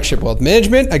by Flagship Wealth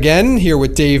Management. Again, here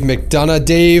with Dave McDonough.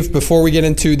 Dave, before we get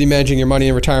into the Managing Your Money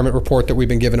and Retirement report that we've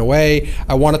been giving away,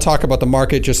 I want to talk about the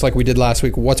market just like we did last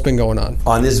week. What's been going on?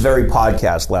 On this very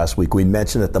podcast last week, we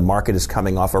mentioned that the market is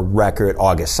coming off a record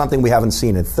August, something we haven't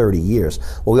seen in 30 years.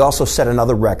 Well, we also set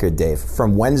another record, Dave.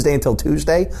 From Wednesday until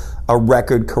Tuesday, a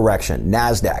record correction.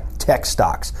 NASDAQ, tech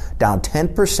stocks, down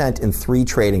 10% in 3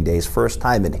 trading days, first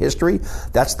time in history.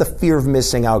 That's the fear of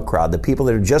missing out crowd, the people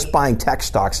that are just buying tech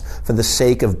stocks for the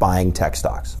sake of buying tech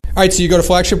stocks. All right, so you go to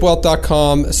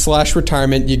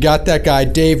flagshipwealth.com/retirement. You got that guy.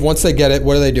 Dave, once they get it,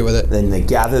 what do they do with it? Then they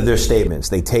gather their statements.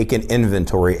 They take an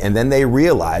inventory, and then they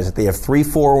realize that they have 3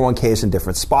 401ks in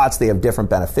different spots. They have different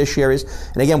beneficiaries.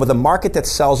 And again, with a market that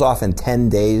sells off in 10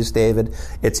 days, David,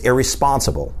 it's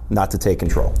irresponsible not to take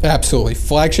control. Absolutely.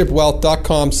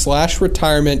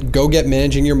 flagshipwealth.com/retirement. Go get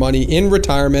managing your money in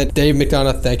retirement. Dave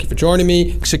McDonough, thank you for joining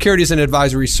me. Securities and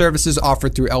advisory services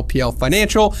offered through LPL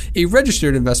Financial, a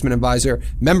registered investment advisor,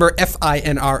 member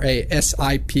FINRA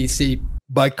SIPC.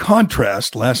 By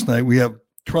contrast, last night we have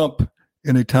Trump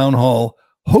in a town hall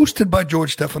hosted by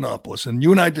George Stephanopoulos. And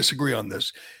you and I disagree on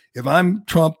this. If I'm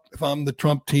Trump, if I'm the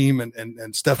Trump team and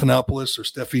Stephanopoulos or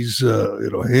Steffi's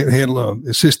handler,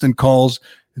 assistant calls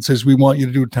and says, we want you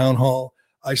to do a town hall,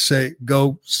 I say,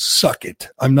 go suck it.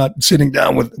 I'm not sitting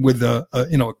down with a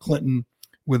Clinton,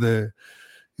 with a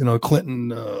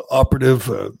Clinton operative.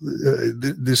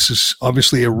 This is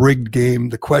obviously a rigged game.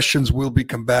 The questions will be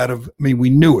combative. I mean, we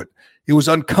knew it. It was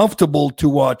uncomfortable to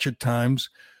watch at times.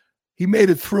 He made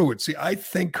it through it. See, I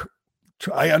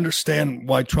understand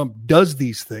why Trump does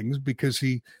these things, because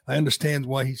I understand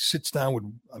why he sits down with,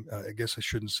 I guess I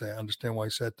shouldn't say I understand why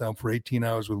he sat down for 18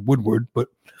 hours with Woodward, but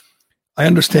I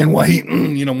understand why he,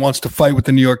 wants to fight with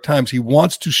the New York Times. He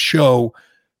wants to show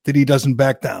that he doesn't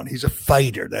back down. He's a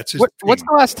fighter. That's his What's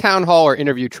the last town hall or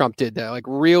interview Trump did that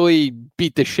really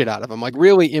beat the shit out of him,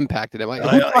 really impacted him?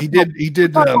 He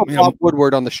did. Bob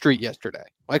Woodward on the street yesterday.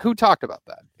 Who talked about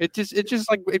that? It just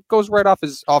it goes right off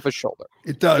his shoulder.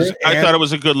 It does. I thought it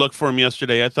was a good look for him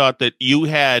yesterday. I thought that you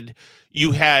had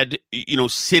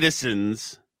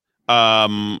citizens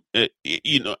asking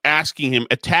him,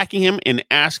 attacking him, and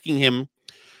asking him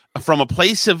from a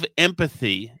place of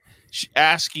empathy,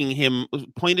 asking him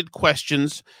pointed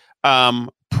questions,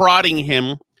 prodding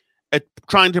him,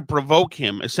 trying to provoke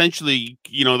him, essentially,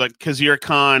 that Khazir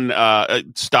Khan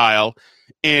style.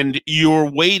 And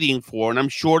you're waiting for, and I'm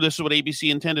sure this is what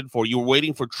ABC intended for, you were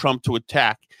waiting for Trump to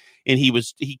attack. And he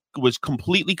was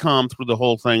completely calm through the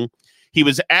whole thing. He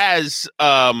was as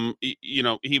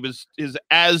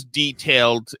as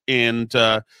detailed and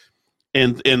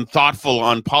thoughtful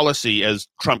on policy as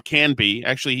Trump can be.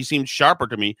 Actually, he seemed sharper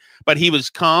to me, but he was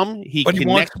calm.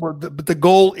 But the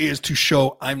goal is to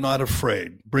show I'm not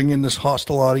afraid. Bring in this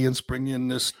hostile audience. Bring in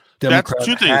this Democrat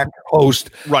hack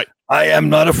host. Right. I am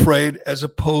not afraid, as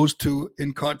opposed to,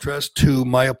 in contrast to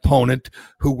my opponent,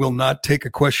 who will not take a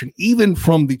question, even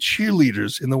from the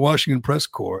cheerleaders in the Washington press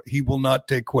corps. He will not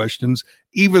take questions,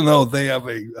 even though they have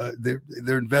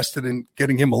they're invested in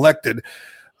getting him elected.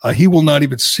 He will not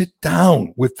even sit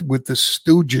down with the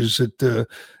stooges at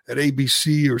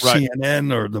ABC or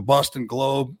CNN or the Boston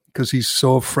Globe. because he's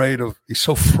so frail,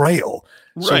 Right.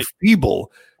 so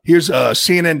feeble. Here's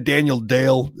CNN Daniel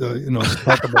Dale,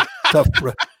 talk about tough.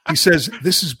 He says,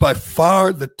 this is by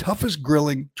far the toughest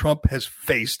grilling Trump has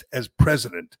faced as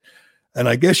president. And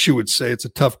I guess you would say it's a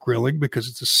tough grilling because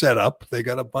it's a setup. They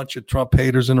got a bunch of Trump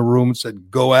haters in a room and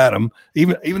said, go at him.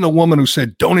 Even the woman who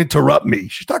said, don't interrupt me.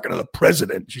 She's talking to the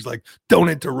president. She's like, don't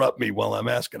interrupt me while I'm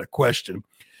asking a question.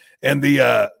 And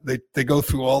they go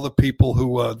through all the people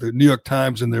who the New York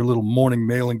Times in their little morning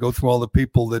mailing go through all the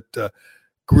people that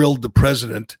grilled the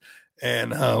president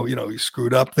and how, he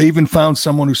screwed up. They even found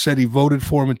someone who said he voted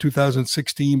for him in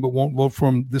 2016 but won't vote for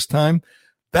him this time.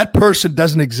 That person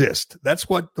doesn't exist. That's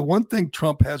what the one thing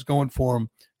Trump has going for him.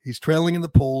 He's trailing in the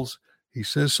polls. He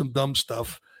says some dumb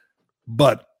stuff,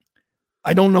 but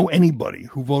I don't know anybody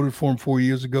who voted for him 4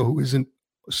 years ago who isn't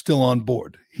still on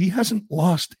board. He hasn't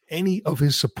lost any of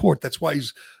his support. That's why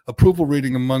his approval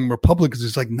rating among Republicans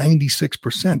is like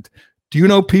 96%. Do you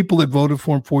know people that voted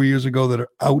for him 4 years ago that are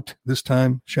out this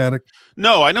time, Shattuck?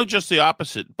 No, I know just the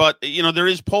opposite. But, there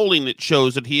is polling that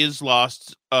shows that he has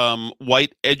lost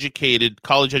white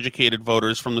college-educated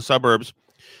voters from the suburbs,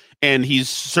 and he's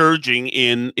surging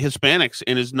in Hispanics,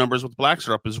 and his numbers with blacks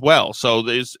are up as well. So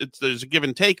there's a give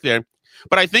and take there.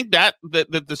 But I think that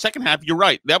the second half, you're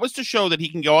right. That was to show that he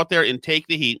can go out there and take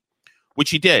the heat, which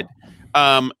he did.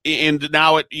 And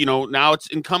now it's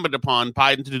incumbent upon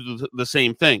Biden to do the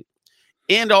same thing.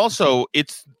 And also,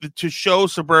 it's to show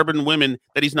suburban women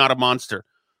that he's not a monster.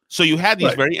 So you had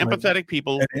these very empathetic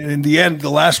people. And in the end, the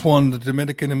last one, the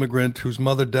Dominican immigrant whose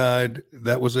mother died,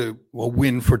 that was a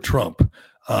win for Trump.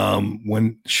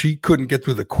 When she couldn't get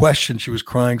through the question, she was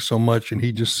crying so much, and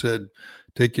he just said,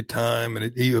 take your time.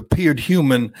 And he appeared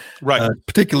human, right?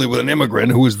 Particularly with an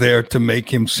immigrant who was there to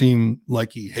make him seem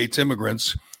like he hates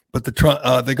immigrants. But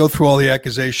they go through all the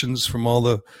accusations from all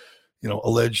the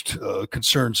alleged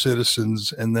concerned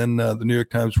citizens. And then the New York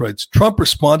Times writes, Trump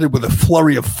responded with a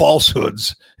flurry of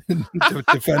falsehoods to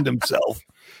defend himself.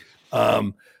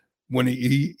 When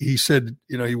he said,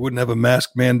 he wouldn't have a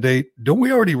mask mandate. Didn't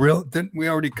we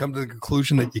already come to the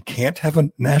conclusion that you can't have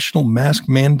a national mask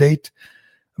mandate?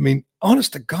 I mean,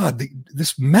 honest to God,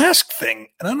 this mask thing,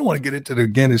 and I don't want to get into it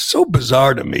again, is so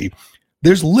bizarre to me.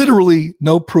 There's literally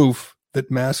no proof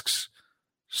that masks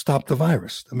stop the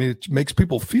virus. I mean, it makes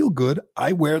people feel good.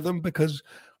 I wear them because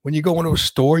when you go into a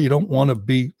store, you don't want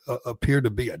to appear to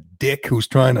be a dick who's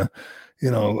trying to,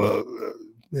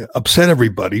 upset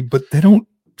everybody, but they don't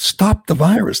stop the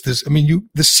virus. The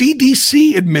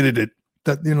CDC admitted it,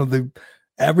 that, the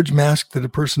average mask that a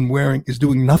person wearing is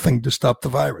doing nothing to stop the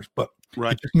virus, but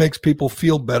right. It just makes people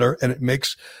feel better, and it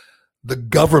makes the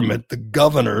government, the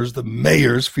governors, the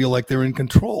mayors feel like they're in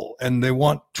control, and they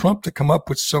want Trump to come up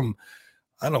with some,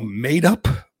 made up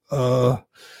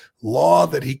law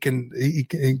that he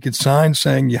can sign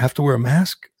saying you have to wear a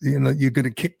mask. You're going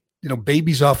to kick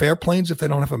babies off airplanes if they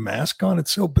don't have a mask on.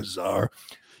 It's so bizarre.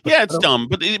 Yeah, it's dumb.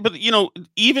 But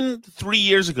even 3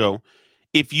 years ago,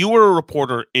 if you were a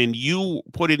reporter and you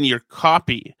put in your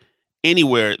copy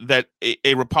anywhere that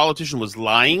a politician was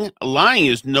lying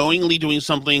is knowingly doing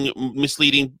something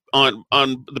misleading on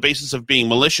the basis of being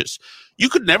malicious. You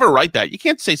could never write that. You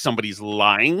can't say somebody's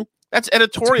lying. That's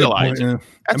editorializing.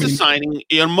 That's assigning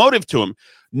a motive to him.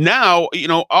 Now,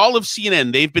 all of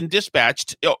CNN, they've been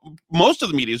dispatched. Most of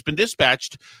the media has been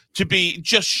dispatched to be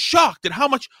just shocked at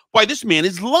why this man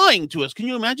is lying to us. Can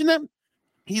you imagine that?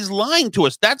 He's lying to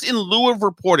us. That's in lieu of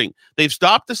reporting. They've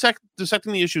stopped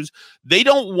dissecting the issues. They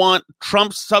don't want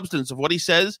Trump's substance of what he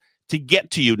says to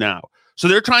get to you now. So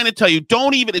they're trying to tell you,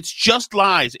 it's just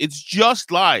lies. It's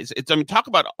just lies. Talk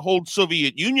about whole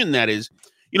Soviet Union, that is.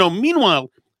 Meanwhile,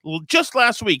 just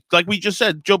last week, like we just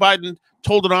said, Joe Biden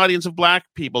told an audience of black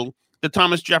people that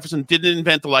Thomas Jefferson didn't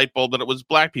invent the light bulb, that it was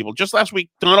black people. Just last week,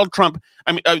 Biden,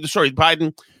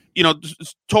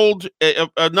 told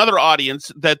another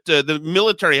audience that the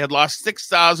military had lost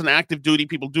 6,000 active duty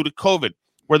people due to COVID,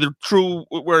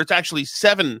 where it's actually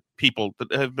 7 people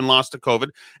that have been lost to COVID.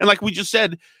 And like we just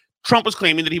said, Trump was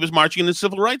claiming that he was marching in the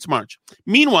Civil Rights March.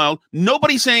 Meanwhile,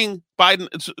 nobody's saying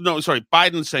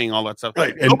Biden's saying all that stuff.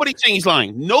 Right. Nobody's saying he's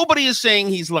lying. Nobody is saying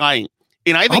he's lying.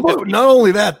 And I think not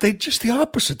only that, they just the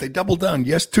opposite. They doubled down.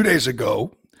 Yes, 2 days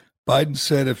ago, Biden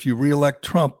said if you reelect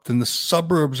Trump, then the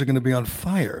suburbs are going to be on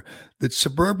fire, that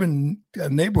suburban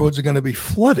neighborhoods are going to be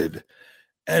flooded.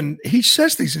 And he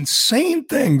says these insane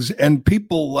things, and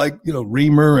people like,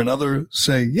 Cramer and others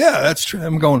say, yeah, that's true.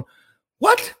 I'm going,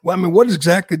 what? Well, what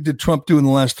exactly did Trump do in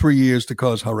the last 3 years to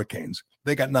cause hurricanes?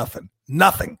 They got nothing.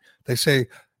 They say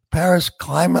Paris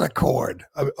Climate Accord.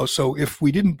 So if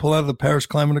we didn't pull out of the Paris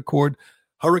Climate Accord,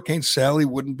 Hurricane Sally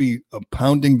wouldn't be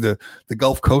pounding the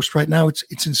Gulf Coast right now.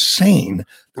 It's insane.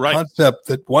 The concept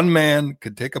that one man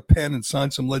could take a pen and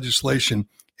sign some legislation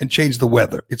and change the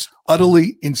weather. It's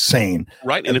utterly insane.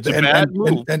 Right, and it's a bad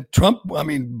move. And Trump, I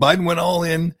mean, Biden went all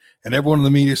in, and everyone in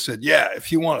the media said, yeah,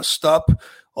 if you want to stop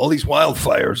all these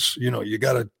wildfires, you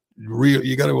got to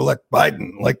elect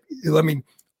Biden. Like, I mean,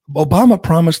 Obama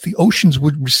promised the oceans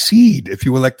would recede if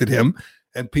you elected him,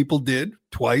 and people did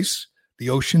twice. The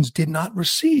oceans did not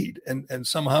recede, and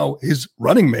somehow his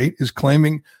running mate is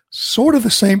claiming sort of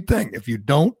the same thing. If you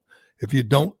don't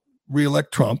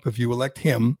reelect Trump, if you elect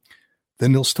him,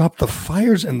 then they'll stop the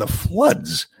fires and the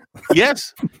floods.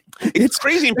 Yes, it's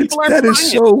crazy. And people that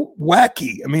is so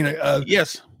wacky. I mean,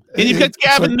 yes. And you've got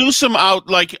Gavin Newsom out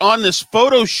like on this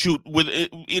photo shoot with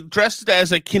dressed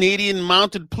as a Canadian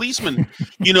mounted policeman,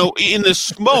 in the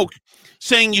smoke,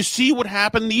 saying, you see what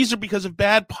happened? These are because of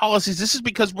bad policies. This is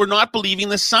because we're not believing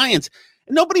the science.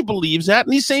 And nobody believes that.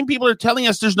 And these same people are telling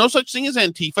us there's no such thing as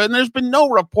Antifa. And there's been no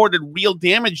reported real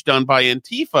damage done by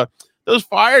Antifa. Those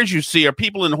fires you see are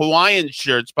people in Hawaiian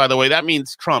shirts, by the way. That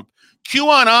means Trump.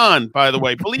 QAnon, by the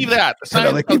way. Believe that.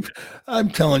 I'm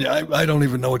telling you, I don't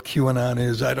even know what QAnon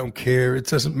is. I don't care. It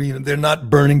doesn't mean they're not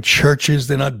burning churches.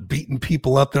 They're not beating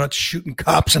people up. They're not shooting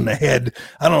cops in the head.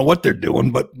 I don't know what they're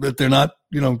doing, but they're not,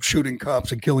 shooting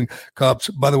cops and killing cops.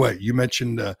 By the way, you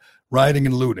mentioned rioting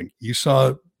and looting. You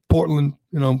saw Portland,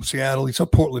 Seattle. You saw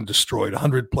Portland destroyed.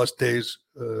 100+ days,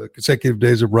 consecutive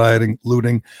days of rioting,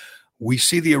 looting. We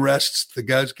see the arrests. The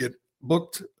guys get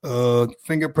booked,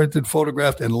 fingerprinted,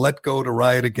 photographed, and let go to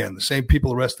riot again. The same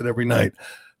people arrested every night.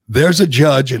 There's a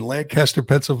judge in Lancaster,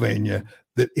 Pennsylvania,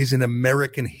 that is an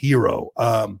American hero.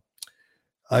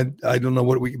 I don't know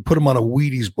what we can put him on a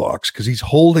Wheaties box because he's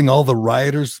holding all the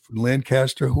rioters from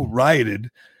Lancaster who rioted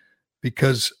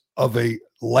because the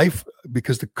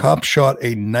cop shot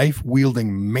a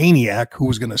knife-wielding maniac who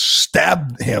was going to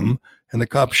stab him, and the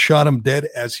cop shot him dead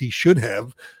as he should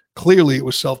have. Clearly, it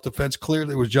was self-defense.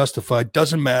 Clearly, it was justified.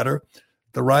 Doesn't matter.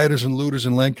 The rioters and looters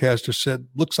in Lancaster said,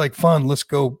 looks like fun. Let's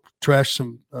go trash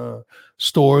some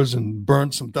stores and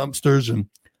burn some dumpsters. And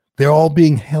they're all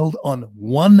being held on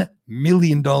 $1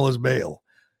 million bail.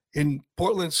 In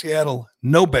Portland, Seattle,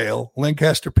 no bail.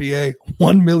 Lancaster, PA,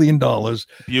 $1 million.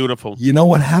 Beautiful. You know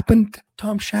what happened,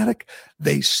 Tom Shattuck?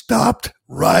 They stopped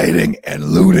rioting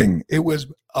and looting. It was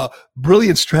a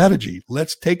brilliant strategy.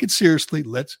 Let's take it seriously.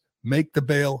 Let's make the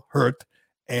bail hurt.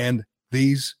 And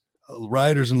these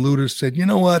rioters and looters said, you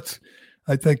know what?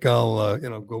 I think I'll,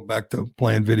 go back to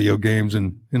playing video games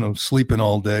and, sleeping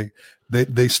all day.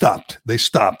 They stopped.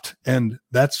 And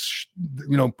that's,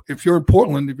 if you're in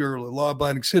Portland, if you're a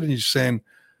law-abiding citizen, you're saying,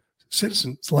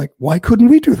 citizens, like, why couldn't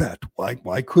we do that?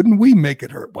 Why couldn't we make it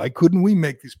hurt? Why couldn't we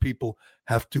make these people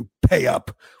have to pay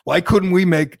up? Why couldn't we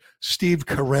make Steve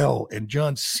Carell and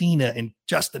John Cena and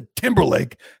Justin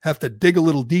Timberlake have to dig a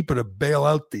little deeper to bail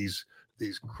out these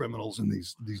criminals and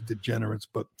these degenerates?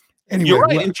 But anyway, you're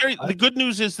right. And Jerry, the good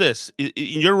news is this: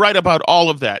 you're right about all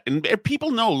of that, and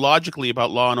people know logically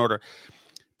about law and order.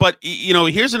 But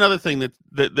here's another thing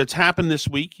that's happened this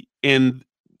week, and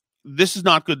this is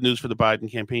not good news for the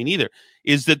Biden campaign either,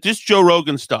 is that this Joe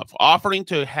Rogan stuff, offering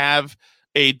to have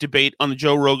a debate on the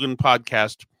Joe Rogan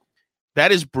podcast,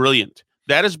 that is brilliant.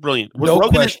 That is brilliant. What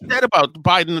Rogan has said about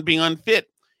Biden being unfit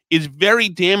is very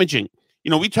damaging.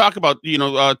 We talk about,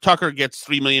 Tucker gets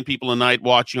 3 million people a night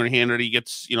watching, or Hannity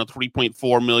gets,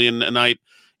 3.4 million a night.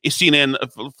 CNN,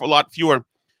 a lot fewer.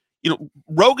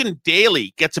 Rogan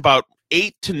daily gets about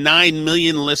 8 to 9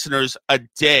 million listeners a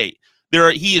day.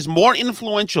 He is more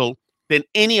influential than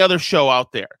any other show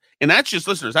out there. And that's just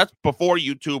listeners. That's before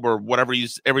YouTube or whatever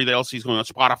everything else he's going on,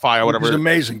 Spotify or whatever. It's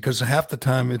amazing because half the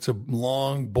time it's a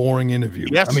long, boring interview.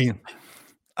 Yes. I mean,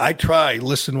 I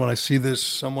listen when I see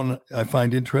someone I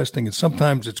find interesting, and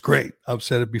sometimes it's great. I've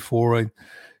said it before.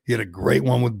 He had a great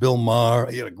one with Bill Maher.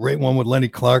 He had a great one with Lenny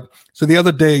Clark. So the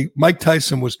other day, Mike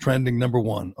Tyson was trending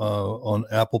 #1 on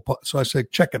Apple. So I said,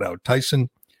 check it out.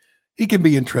 Tyson, he can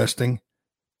be interesting.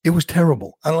 It was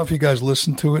terrible. I don't know if you guys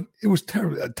listened to it. It was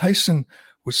terrible. Tyson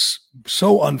was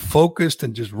so unfocused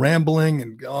and just rambling,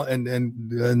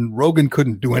 and Rogan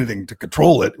couldn't do anything to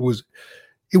control it. It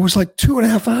was like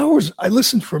 2.5 hours. I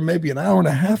listened for maybe an hour and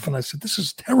a half, and I said, this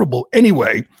is terrible.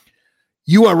 Anyway,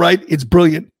 you are right. It's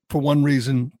brilliant for one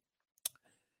reason.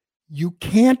 You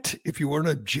can't, if you were an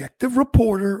objective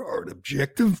reporter or an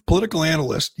objective political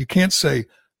analyst, you can't say,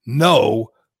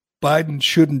 no, Biden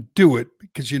shouldn't do it,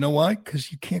 because you know why?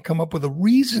 Because you can't come up with a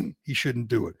reason he shouldn't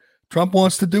do it. Trump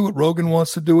wants to do it. Rogan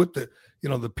wants to do it.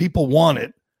 The people want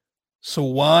it. So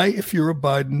why, if you're a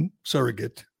Biden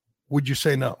surrogate, would you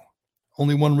say no?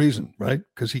 Only one reason, right?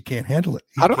 Because he can't handle it.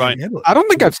 I don't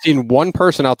think I've seen one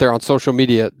person out there on social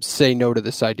media say no to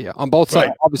this idea on both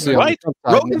sides. Obviously, right. On the Trump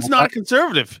side, Rogan's not a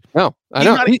conservative. No, I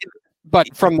know.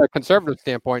 But from the conservative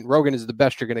standpoint, Rogan is the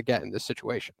best you're going to get in this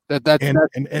situation.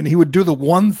 And he would do the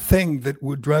one thing that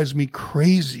would drives me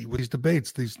crazy with these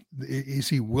debates.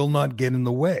 He will not get in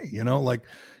the way. Like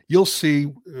you'll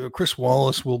see Chris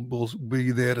Wallace will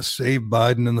be there to save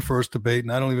Biden in the first debate,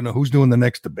 and I don't even know who's doing the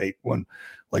next debate one.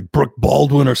 Like Brooke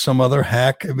Baldwin or some other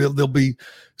hack. There'll be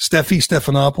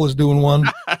Stephanopoulos doing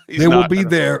one. They will be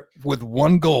there with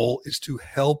one goal, is to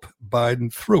help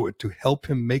Biden through it, to help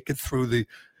him make it through the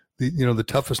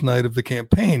toughest night of the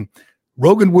campaign.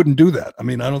 Rogan wouldn't do that. I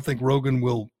mean, I don't think Rogan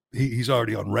will. He's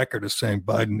already on record as saying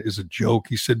Biden is a joke.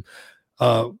 He said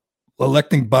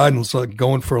electing Biden is like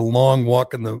going for a long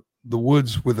walk in the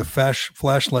woods with a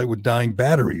flashlight with dying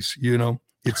batteries.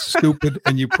 It's stupid,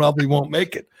 and you probably won't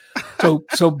make it. So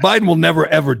Biden will never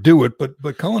ever do it. But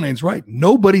Cullinane's right.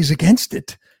 Nobody's against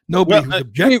it. Nobody who's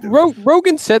objective.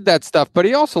 Rogan said that stuff, but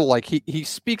he also he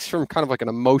speaks from kind of like an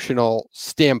emotional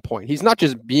standpoint. He's not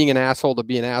just being an asshole to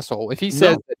be an asshole. If he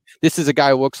says that this is a guy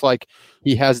who looks like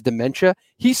he has dementia,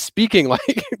 he's speaking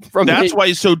like from. That's why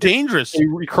he's so dangerous.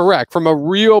 Correct, from a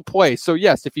real place. So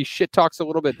yes, if he shit talks a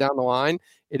little bit down the line,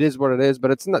 it is what it is. But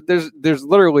it's not. There's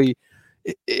literally.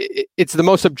 It's the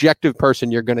most objective person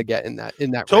you're going to get in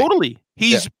that. Totally.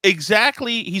 He's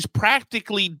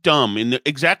practically dumb in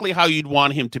exactly how you'd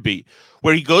want him to be,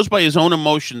 where he goes by his own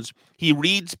emotions. He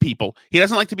reads people. He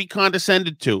doesn't like to be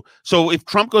condescended to. So if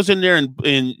Trump goes in there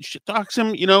and shit talks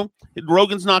him,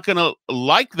 Rogan's not going to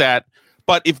like that.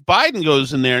 But if Biden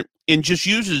goes in there and just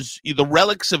uses the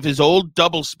relics of his old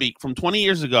doublespeak from 20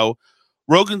 years ago,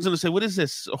 Rogan's going to say, what is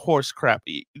this horse crap?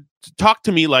 Talk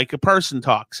to me like a person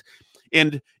talks.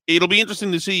 And it'll be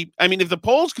interesting to see. I mean, if the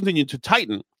polls continue to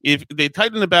tighten, if they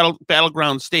tighten the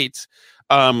battleground states,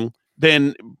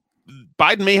 then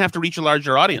Biden may have to reach a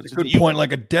larger audience. Good point.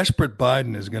 Like a desperate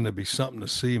Biden is going to be something to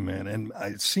see, man. And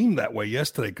it seemed that way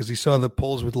yesterday because he saw the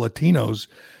polls with Latinos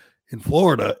in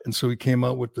Florida, and so he came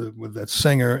out with that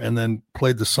singer and then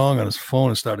played the song on his phone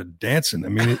and started dancing. I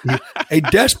mean, a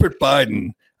desperate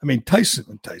Biden. I mean,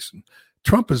 Tyson.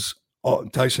 Trump is.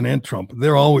 Tyson and Trump,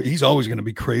 he's always going to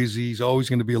be crazy. He's always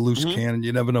going to be a loose cannon.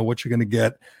 You never know what you're going to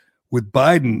get. With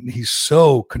Biden, he's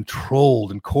so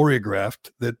controlled and choreographed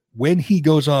that when he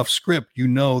goes off script,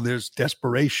 there's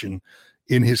desperation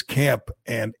in his camp.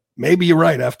 And maybe you're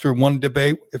right. After one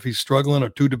debate, if he's struggling, or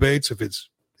two debates, if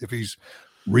he's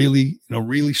really,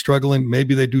 really struggling,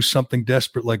 maybe they do something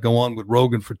desperate, like go on with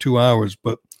Rogan for 2 hours.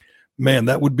 But man,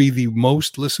 that would be the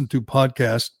most listened to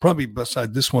podcast, probably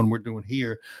beside this one we're doing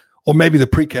here. Or maybe the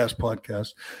Precast podcast.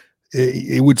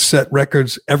 It would set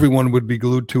records. Everyone would be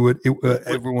glued to it.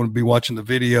 Everyone would be watching the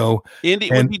video. And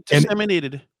it would be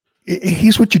disseminated.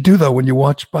 Here's what you do, though, when you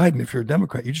watch Biden, if you're a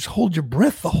Democrat. You just hold your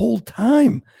breath the whole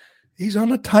time. He's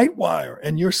on a tight wire,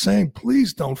 and you're saying,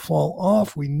 please don't fall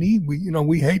off. We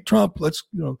hate Trump. Let's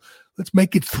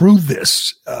make it through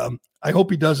this. I hope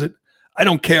he does it. I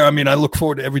don't care. I mean, I look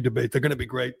forward to every debate. They're going to be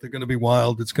great. They're going to be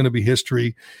wild. It's going to be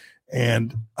history.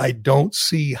 And I don't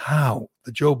see how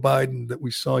the Joe Biden that we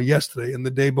saw yesterday and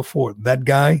the day before, that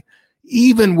guy,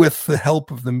 even with the help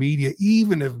of the media,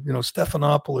 even if,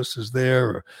 Stephanopoulos is there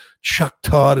or Chuck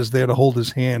Todd is there to hold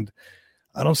his hand,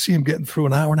 I don't see him getting through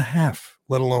an hour and a half,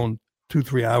 let alone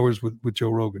 2-3 hours with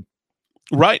Joe Rogan.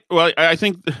 Right. Well, I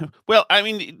think,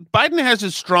 Biden has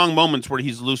his strong moments where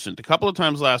he's loosened. A couple of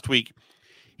times last week,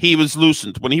 he was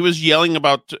loosened when he was yelling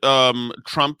about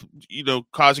Trump,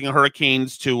 causing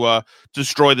hurricanes to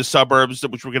destroy the suburbs,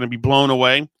 which were going to be blown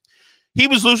away. He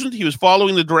was loosened. He was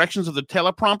following the directions of the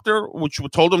teleprompter, which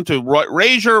told him to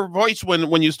raise your voice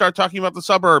when you start talking about the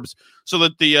suburbs, so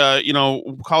that the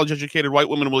college-educated white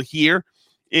women will hear.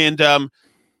 And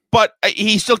but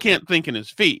he still can't think in his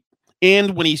feet.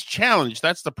 And when he's challenged,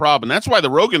 that's the problem. That's why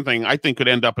the Rogan thing, I think, could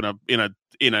end up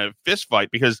in a fist fight,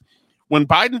 because when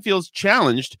Biden feels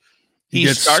challenged, he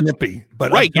gets snippy.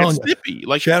 But right, gets snippy.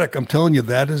 Like Shattuck, I'm telling you,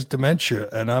 that is dementia,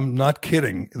 and I'm not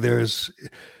kidding. There is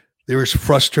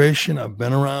frustration. I've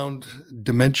been around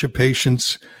dementia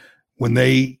patients when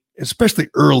they, especially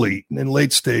early in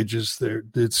late stages, they're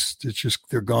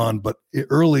gone. But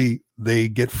early, they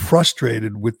get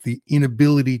frustrated with the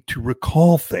inability to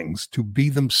recall things, to be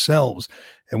themselves,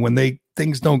 and when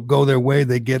things don't go their way,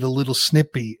 they get a little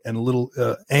snippy and a little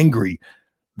angry.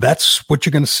 That's what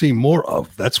you're going to see more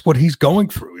of. That's what he's going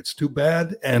through. It's too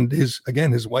bad. And his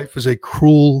wife is a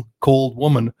cruel, cold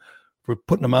woman for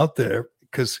putting him out there,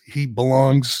 because he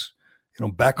belongs,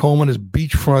 back home in his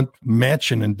beachfront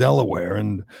mansion in Delaware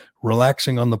and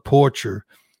relaxing on the porch or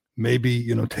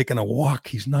maybe, taking a walk.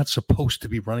 He's not supposed to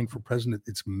be running for president.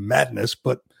 It's madness,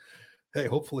 but hey,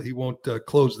 hopefully he won't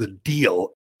close the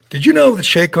deal. Did you know that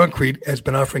Shea Concrete has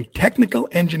been offering technical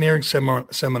engineering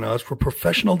seminars for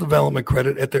professional development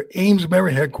credit at their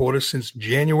Amesbury headquarters since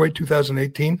January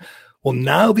 2018? Well,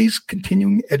 now these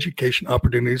continuing education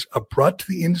opportunities are brought to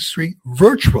the industry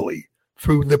virtually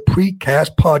through the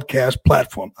Precast Podcast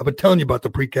platform. I've been telling you about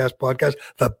the Precast Podcast,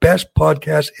 the best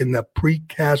podcast in the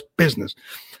precast business.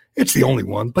 It's the only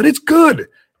one, but it's good.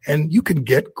 And you can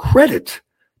get credit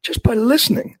just by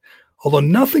listening. Although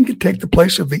nothing can take the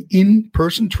place of the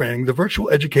in-person training, the virtual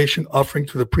education offering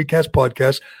through the Precast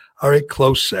Podcast are a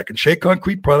close second. Shea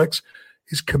Concrete Products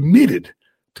is committed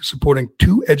to supporting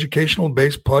 2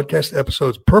 educational-based podcast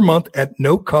episodes per month at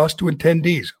no cost to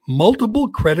attendees. Multiple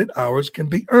credit hours can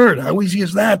be earned. How easy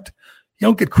is that? You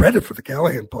don't get credit for the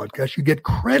Callahan Podcast. You get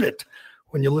credit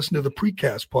when you listen to the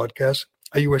Precast Podcast.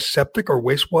 Are you a septic or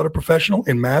wastewater professional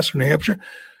in Mass or New Hampshire?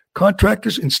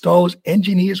 Contractors, installers,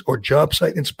 engineers, or job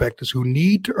site inspectors who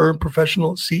need to earn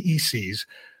professional CECs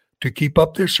to keep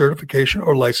up their certification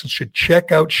or license should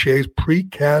check out Shea's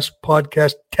Precast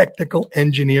Podcast Technical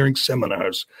Engineering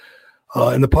Seminars.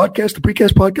 And the Precast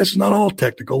Podcast is not all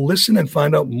technical. Listen and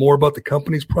find out more about the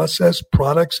company's process,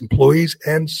 products, employees,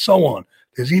 and so on.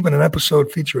 There's even an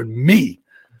episode featuring me,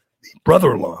 the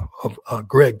brother-in-law of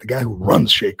Greg, the guy who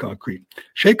runs Shea Concrete.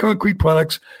 Shea Concrete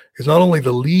Products is not only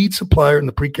the lead supplier in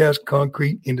the precast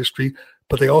concrete industry,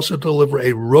 but they also deliver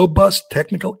a robust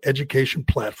technical education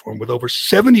platform. With over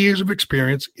 7 years of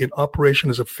experience in operation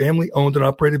as a family-owned and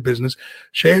operated business,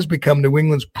 Shea has become New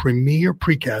England's premier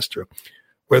precaster.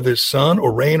 Whether it's sun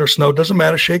or rain or snow, doesn't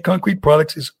matter. Shea Concrete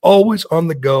Products is always on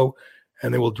the go,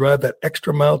 and they will drive that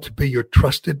extra mile to be your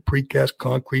trusted precast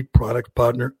concrete product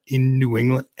partner in New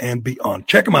England and beyond.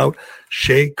 Check them out,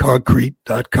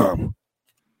 SheaConcrete.com.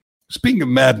 Speaking of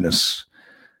madness,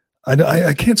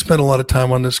 I can't spend a lot of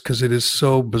time on this because it is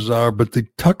so bizarre, but the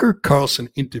Tucker Carlson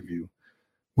interview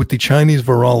with the Chinese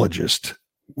virologist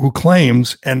who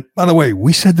claims, and by the way,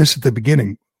 we said this at the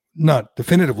beginning, not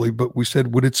definitively, but we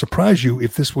said, would it surprise you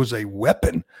if this was a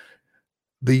weapon?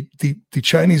 The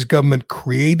Chinese government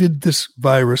created this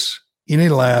virus in a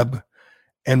lab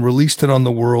and released it on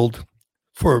the world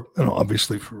for,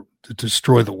 obviously to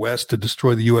destroy the West, to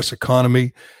destroy the U.S.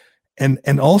 economy.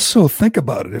 And also think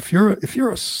about it. If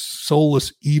you're a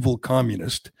soulless, evil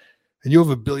communist and you have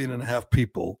 1.5 billion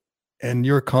people and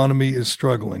your economy is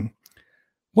struggling,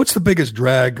 what's the biggest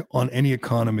drag on any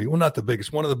economy? Well, not the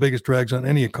biggest. One of the biggest drags on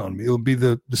any economy. It would be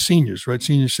the seniors, right?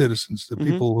 Senior citizens, the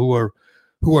people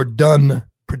who are done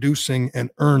producing and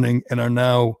earning and are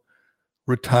now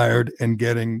retired and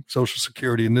getting Social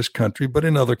Security in this country, but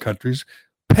in other countries,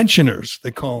 pensioners,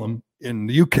 they call them in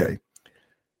the UK.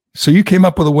 So you came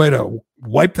up with a way to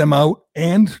wipe them out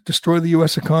and destroy the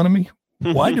U.S. economy?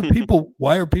 Why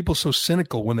are people so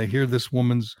cynical when they hear this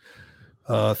woman's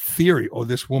theory or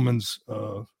this woman's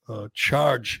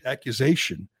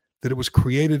accusation that it was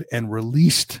created and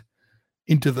released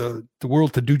into the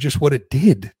world to do just what it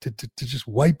did, to just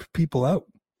wipe people out?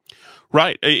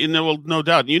 Right. No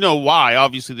doubt. You know why?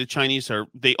 Obviously, the Chinese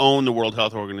they own the World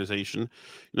Health Organization.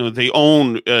 They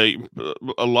own a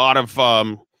lot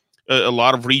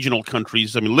of regional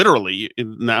countries. I mean, literally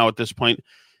now at this point,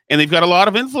 and they've got a lot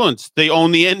of influence. They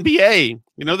own the NBA.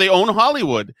 They own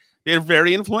Hollywood. They're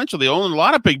very influential. They own a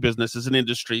lot of big businesses and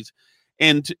industries,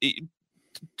 and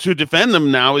to defend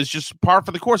them now is just par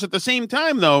for the course. At the same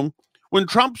time, though, when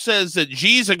Trump says that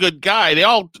Xi's a good guy, they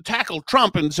all tackle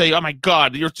Trump and say, "Oh my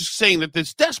God, you're just saying that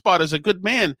this despot is a good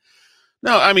man."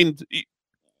 No, I mean,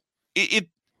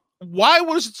 why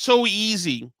was it so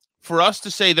easy for us to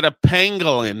say that a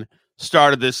pangolin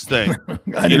started this thing?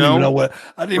 I didn't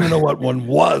even know what one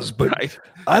was, but right.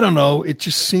 I don't know. It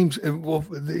just seems, well,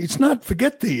 it's not,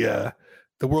 forget the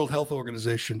World Health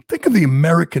Organization. Think of the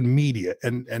American media,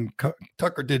 and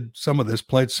Tucker did some of this,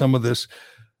 played some of this,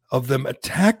 of them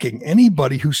attacking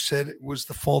anybody who said it was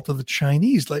the fault of the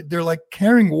Chinese. Like they're like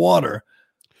carrying water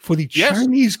for the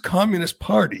Chinese Communist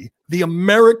Party, the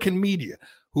American media,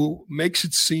 who makes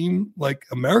it seem like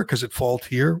America's at fault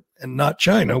here and not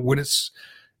China, when it's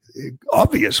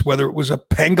obvious whether it was a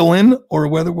pangolin or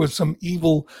whether it was some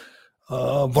evil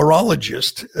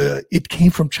virologist. It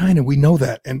came from China. We know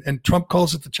that. And Trump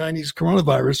calls it the Chinese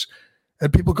coronavirus.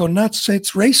 And people go nuts, say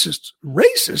it's racist.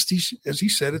 Racist, as he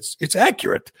said, it's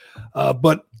accurate.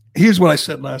 But here's what I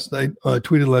said last night,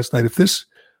 tweeted last night. If this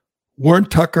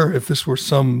weren't Tucker, if this were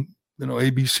some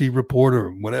ABC report or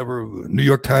whatever, New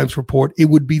York Times report, it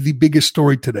would be the biggest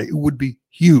story today. It would be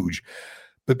huge.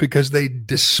 But because they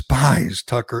despise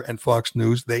Tucker and Fox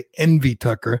News, they envy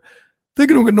Tucker, They're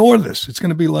going to ignore this. It's going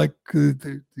to be like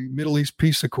the Middle East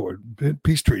peace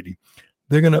treaty.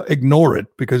 They're going to ignore it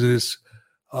because it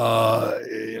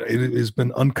has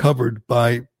been uncovered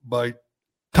by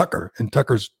Tucker, and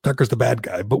Tucker's the bad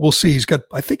guy. But we'll see.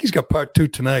 I think he's got part 2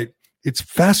 tonight. It's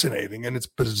fascinating and it's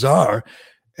bizarre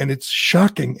and it's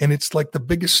shocking and it's like the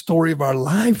biggest story of our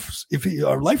lives,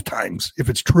 our lifetimes, if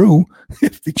it's true.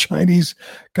 If the Chinese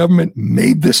government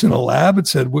made this in a lab and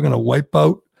said we're going to wipe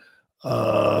out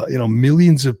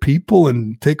millions of people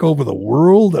and take over the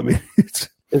world. I mean,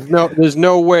 there's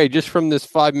no way just from this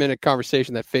 5-minute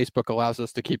conversation that Facebook allows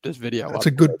us to keep this video. That's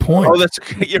a good point. Oh,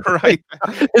 you're right.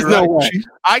 There's no way.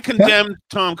 I condemned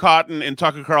Tom Cotton and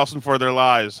Tucker Carlson for their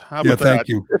lies. How about that? Thank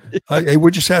you. Hey,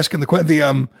 we're just asking the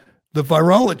question. The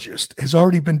virologist has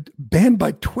already been banned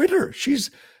by Twitter. She's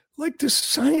like this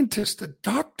scientist, a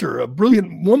doctor, a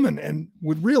brilliant woman, and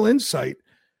with real insight.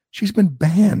 She's been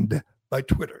banned by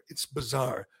Twitter. It's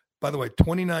bizarre. By the way,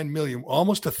 29 million,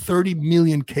 almost to 30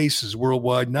 million cases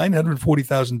worldwide,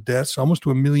 940,000 deaths, almost to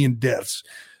 1 million deaths.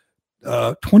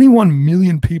 21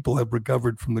 million people have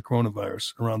recovered from the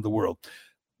coronavirus around the world.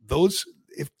 I'd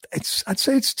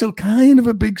say it's still kind of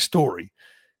a big story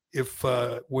if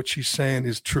what she's saying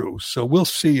is true. So we'll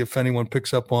see if anyone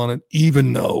picks up on it,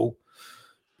 even though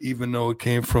it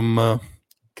came from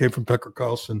Tucker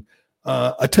Carlson.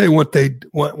 I tell you what,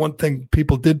 one thing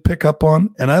people did pick up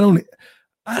on, and I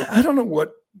don't know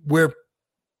where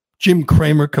Jim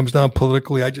Cramer comes down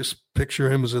politically. I just picture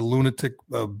him as a lunatic,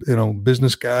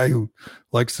 business guy who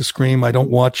likes to scream. I don't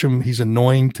watch him. He's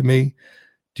annoying to me.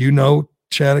 Do you know,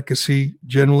 Chaddock, is he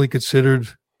generally considered?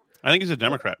 I think he's a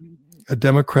Democrat. A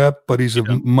Democrat, but he's a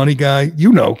money guy.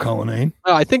 You know, Cullinane.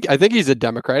 I think he's a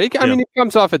Democrat. I mean, he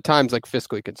comes off at times like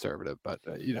fiscally conservative, but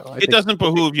it doesn't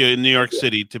behoove you in New York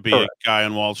City to be a guy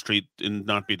on Wall Street and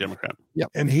not be a Democrat. Yeah,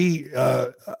 and he,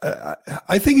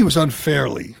 I think he was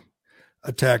unfairly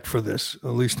attacked for this, at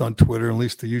least on Twitter, at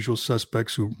least the usual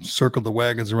suspects who circled the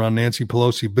wagons around Nancy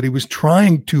Pelosi. But he was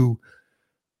trying to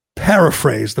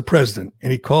paraphrase the president,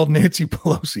 and he called Nancy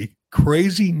Pelosi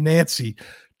crazy Nancy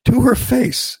to her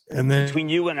face. And then between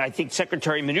you and I think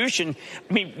Secretary Mnuchin,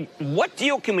 I mean, what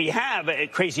deal can we have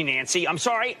at Crazy Nancy? I'm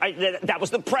sorry, that was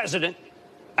the president.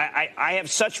 I have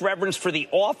such reverence for the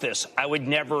office. I would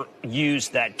never use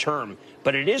that term,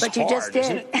 but it is hard, you just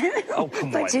isn't did. it? Oh, come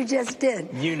on. But you just did.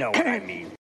 You know what I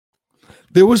mean.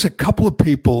 There was a couple of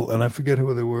people, and I forget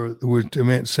who they were, who were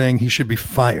saying he should be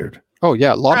fired. Oh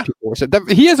yeah, a lot of people said that.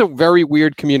 He has a very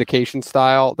weird communication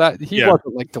style that he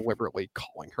wasn't like deliberately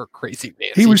calling her crazy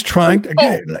Nancy. He was trying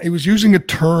he was using a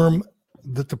term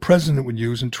that the president would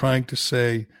use and trying to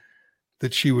say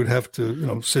that she would have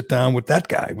to, sit down with that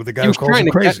guy, with the guy who calls him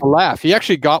crazy. Get a laugh. He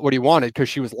actually got what he wanted because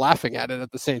she was laughing at it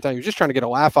at the same time. He was just trying to get a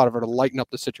laugh out of her to lighten up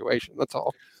the situation. That's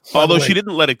all. Although she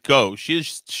didn't let it go. She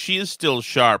is still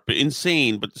sharp,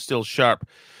 insane, but still sharp.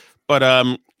 But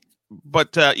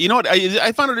you know what?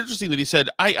 I found it interesting that he said,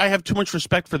 I have too much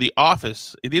respect for the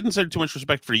office. He didn't say too much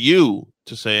respect for you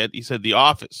to say it. He said the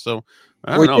office. So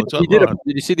I don't know.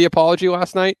 Did you see the apology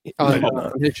last night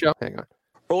on his show? Hang on.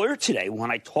 Earlier today,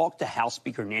 when I talked to House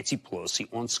Speaker Nancy Pelosi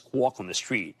on Squawk on the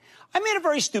Street, I made a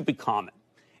very stupid comment.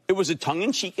 It was a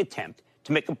tongue-in-cheek attempt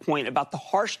to make a point about the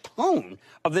harsh tone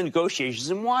of the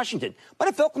negotiations in Washington, but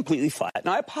I felt completely flat, and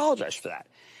I apologize for that.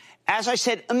 As I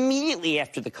said immediately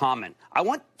after the comment, I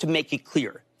want to make it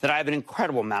clear that I have an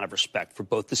incredible amount of respect for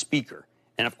both the Speaker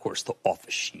and, of course, the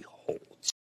office she holds.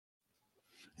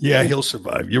 Yeah, he'll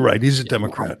survive. You're right. He's a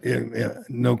Democrat. Yeah,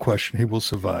 no question. He will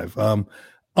survive.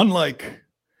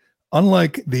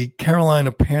 Unlike the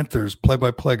Carolina Panthers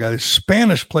play-by-play guy, the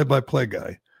Spanish play-by-play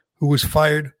guy who was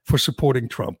fired for supporting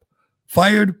Trump.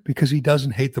 Fired because he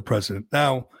doesn't hate the president.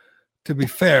 Now, to be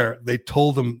fair, they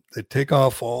told him to take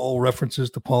off all references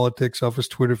to politics off his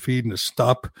Twitter feed and to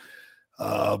stop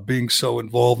being so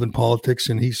involved in politics.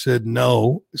 And he said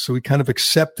no. So he kind of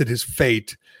accepted his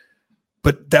fate.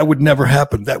 But that would never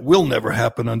happen. That will never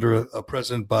happen under a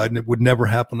President Biden. It would never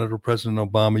happen under President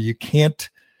Obama. You can't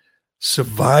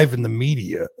survive in the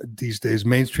media these days,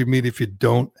 mainstream media, if you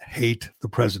don't hate the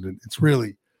president. It's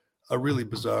really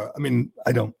bizarre. I mean,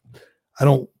 I don't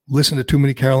listen to too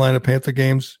many Carolina Panther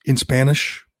games in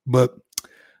Spanish, but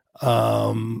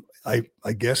I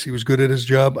guess he was good at his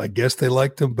job. I guess they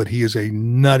liked him, but he is a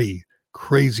nutty,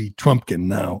 crazy Trumpkin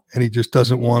now, and he just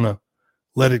doesn't want to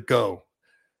let it go.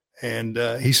 And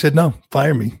he said, no,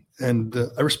 fire me. And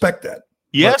I respect that.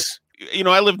 Yes. But,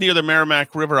 I live near the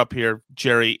Merrimack River up here,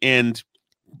 Jerry, and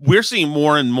we're seeing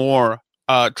more and more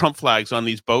Trump flags on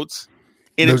these boats.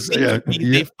 And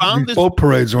they found this. Boat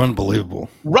parades are unbelievable.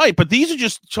 Right, but these are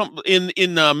just in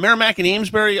Merrimack and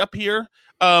Amesbury up here.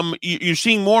 You're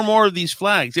seeing more and more of these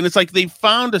flags, and it's like they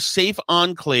found a safe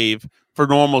enclave for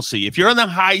normalcy. If you're on the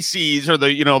high seas or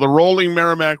the rolling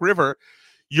Merrimack River,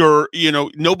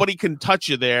 nobody can touch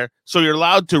you there, so you're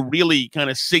allowed to really kind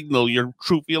of signal your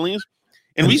true feelings.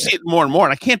 And we see it more and more,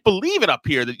 and I can't believe it up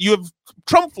here that you have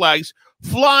Trump flags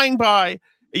flying by,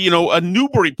 a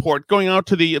Newburyport going out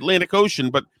to the Atlantic Ocean.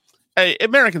 But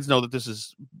Americans know that this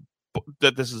is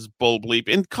bull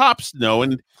bleep, and cops know.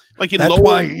 And like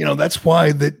that's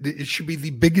why it should be the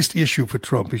biggest issue for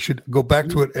Trump. He should go back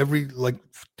to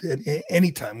it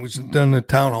any time we've done a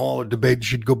town hall or debate. You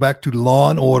should go back to law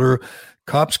and order.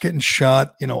 Cops getting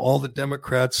shot, all the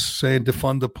Democrats saying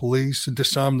defund the police and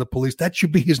disarm the police. That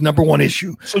should be his number one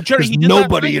issue. So, Jerry,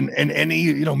 nobody in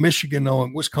any, Michigan or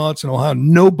Wisconsin, Ohio,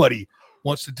 nobody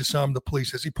wants to disarm the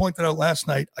police. As he pointed out last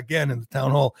night, again in the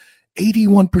town hall,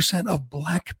 81% of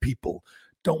black people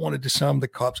don't want to disarm the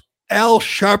cops. Al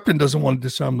Sharpton doesn't want to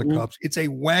disarm the cops. It's a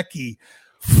wacky,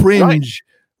 fringe,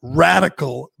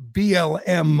 radical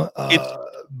BLM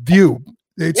view.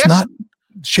 It's not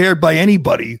shared by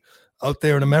anybody out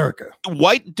there in America.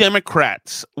 White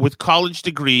Democrats with college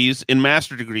degrees and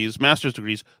master's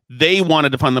degrees, they want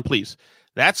to defund the police.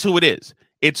 That's who it is.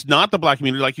 It's not the black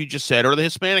community, like you just said, or the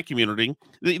Hispanic community.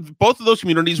 Both of those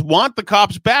communities want the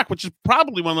cops back, which is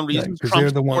probably one of the reasons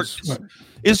Trump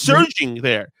is surging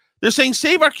there. They're saying,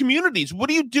 save our communities. What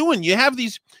are you doing? You have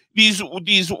these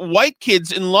white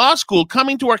kids in law school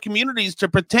coming to our communities to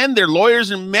pretend they're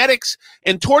lawyers and medics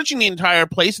and torching the entire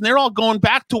place, and they're all going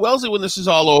back to Wellesley when this is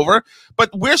all over. But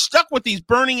we're stuck with these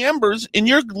burning embers, and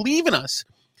you're leaving us.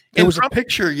 There was a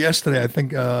picture yesterday, I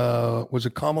think, was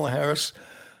it Kamala Harris?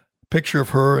 Picture of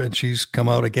her, and she's come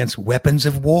out against weapons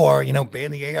of war,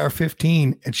 ban the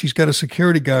AR-15, and she's got a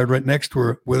security guard right next to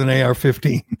her with an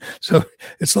AR-15. So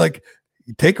it's like,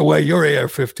 you take away your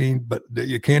AR-15, but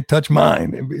you can't touch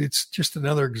mine. It's just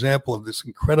another example of this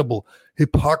incredible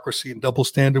hypocrisy and double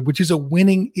standard, which is a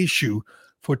winning issue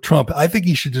for Trump. I think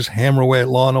he should just hammer away at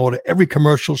law and order. Every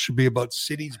commercial should be about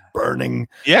cities burning,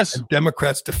 and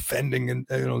Democrats defending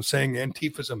and saying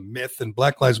Antifa's a myth and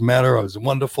Black Lives Matter is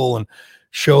wonderful, and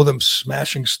show them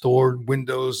smashing store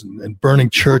windows and burning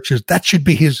churches. That should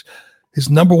be his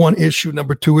number one issue.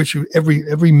 Number two issue,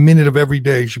 every minute of every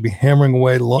day should be hammering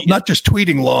away not just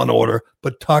tweeting law and order,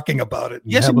 but talking about it.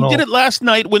 Yes, and he did it last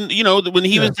night when he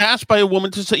was asked by a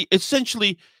woman to say,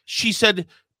 essentially she said,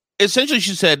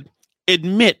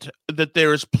 admit that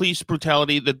there is police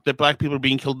brutality, that black people are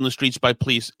being killed in the streets by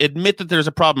police. Admit that there's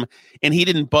a problem, and he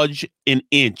didn't budge an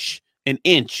inch.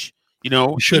 There's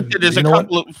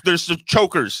there's the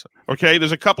chokers. Okay,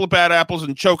 there's a couple of bad apples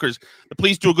and chokers. The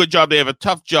police do a good job. They have a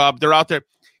tough job. They're out there.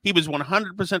 He was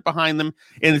 100% behind them,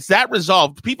 and it's that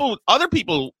resolved. Other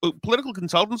people, political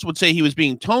consultants would say he was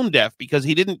being tone deaf because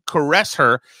he didn't caress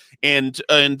her and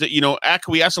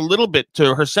acquiesce a little bit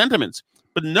to her sentiments.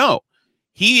 But no,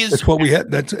 he is. That's what we had.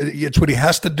 It's what he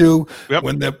has to do.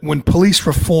 Yep. When police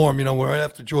reform, right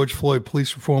after George Floyd,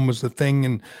 police reform was the thing,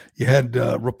 and you had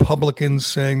Republicans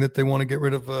saying that they want to get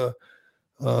rid of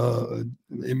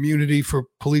immunity for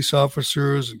police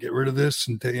officers and get rid of this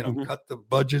and cut the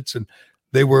budgets, and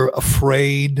they were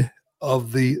afraid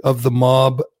of the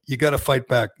mob. You got to fight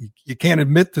back. You can't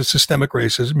admit there's systemic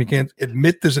racism. You can't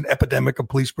admit there's an epidemic of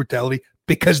police brutality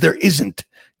because there isn't.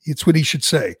 It's what he should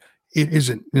say. It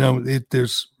isn't.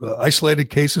 There's isolated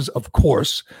cases, of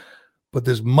course, but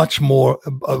there's much more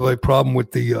of a problem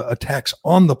with the attacks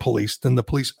on the police than the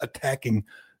police attacking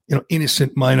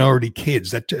innocent minority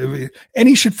kids. And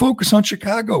he should focus on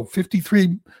Chicago.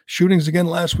 53 shootings again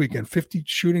last weekend, 50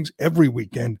 shootings every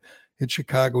weekend in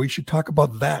Chicago. He should talk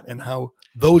about that and how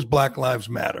those Black lives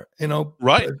matter.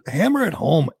 Right. Hammer it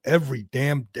home every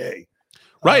damn day.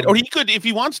 Right. Or he could, if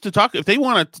they wanted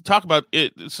to talk about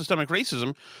systemic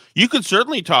racism, you could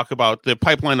certainly talk about the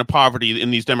pipeline of poverty in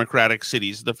these democratic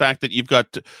cities. The fact that you've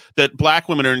got that black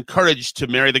women are encouraged to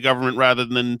marry the government rather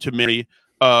than to marry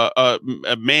a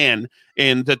man,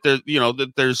 and that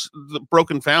there's the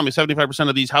broken family. 75%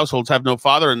 of these households have no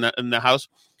father in the house,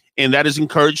 and that is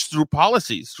encouraged through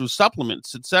policies, through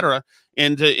supplements, etc.,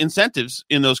 and incentives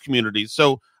in those communities.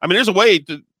 So, there's a way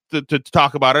to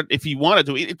talk about it if he wanted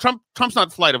to. Trump's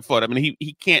not flight of foot.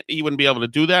 He wouldn't be able to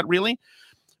do that really.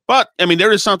 But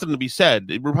there is something to be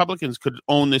said. Republicans could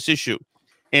own this issue,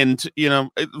 and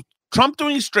Trump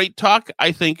doing straight talk,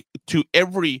 I think, to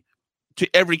every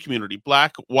community,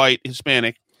 black, white,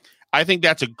 Hispanic. I think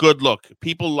that's a good look.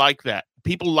 People like that.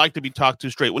 People like to be talked to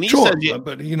straight. When he says,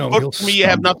 "Vote for me, you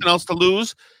have nothing else to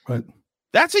lose," right?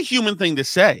 That's a human thing to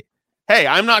say. hey,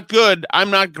 I'm not good,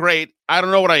 I'm not great, I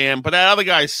don't know what I am, but that other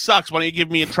guy sucks. Why don't you give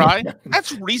me a try?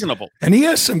 That's reasonable. And he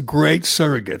has some great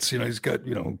surrogates. He's got,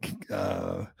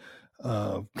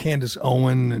 Candace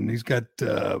Owen, and he's got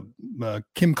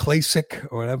Kim Klasick,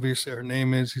 or whatever you say her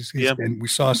name is. And we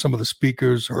saw some of the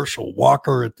speakers, Herschel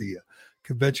Walker at the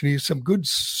convention. He has some good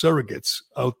surrogates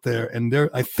out there, and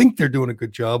I think they're doing a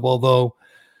good job, although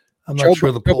I'm not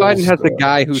sure the Joe polls. Biden has the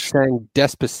guy who sang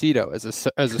Despacito as a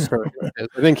surrogate.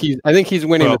 I think he's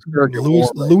winning the surrogate war.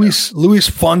 Louis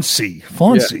Fonsi.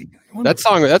 Yeah.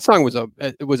 That song was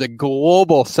a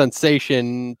global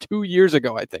sensation 2 years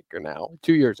ago, I think, or now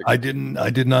 2 years ago. I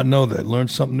did not know that. Learn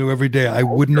something new every day. I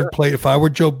wouldn't have played if I were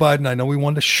Joe Biden. I know we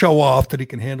wanted to show off that he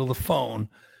can handle the phone,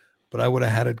 but I would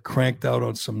have had it cranked out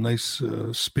on some nice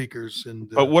speakers.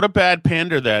 But what a bad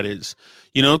pander that is,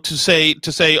 to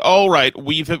say, all right,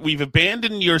 we've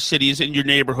abandoned your cities and your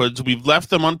neighborhoods. We've left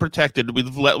them unprotected.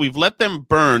 We've let them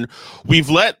burn. We've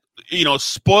let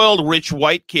spoiled rich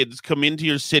white kids come into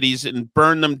your cities and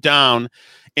burn them down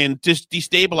and just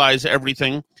destabilize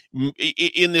everything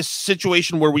in this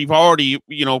situation where we've already,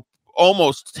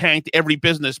 almost tanked every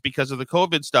business because of the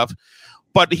COVID stuff.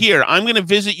 But here, I'm going to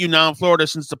visit you now in Florida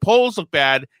since the polls look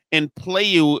bad and play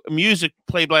you music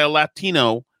played by a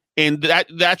Latino, and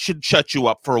that should shut you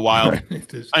up for a while.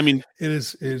 It is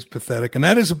pathetic, and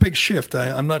that is a big shift.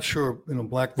 I'm not sure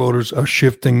black voters are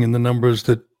shifting in the numbers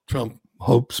that Trump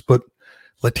hopes, but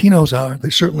Latinos are. They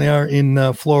certainly are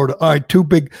in Florida. All right, two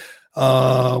big.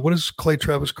 What does Clay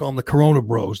Travis call them? The Corona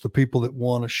Bros, the people that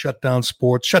want to shut down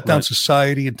sports, shut down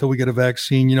society until we get a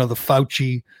vaccine. The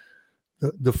Fauci.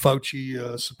 The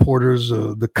Fauci supporters,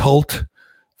 the cult of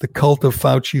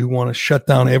Fauci, who want to shut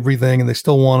down everything, and they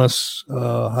still want us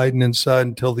hiding inside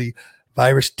until the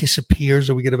virus disappears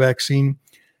or we get a vaccine.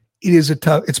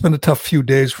 It's been a tough few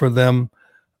days for them.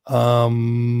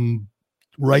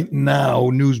 Right now,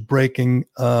 news breaking,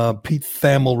 Pete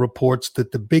Thamel reports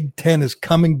that the Big Ten is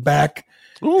coming back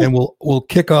and will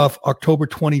kick off October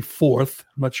 24th.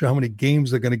 I'm not sure how many games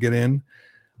they're going to get in.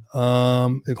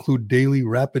 Include daily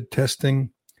rapid testing.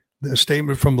 The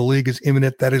statement from the league is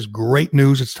imminent. That is great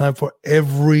news. It's time for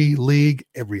every league,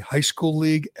 every high school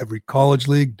league, every college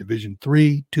league, Division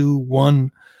 3, 2,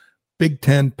 1, Big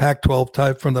Ten, Pac-12,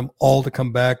 time for them all to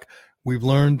come back. We've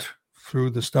learned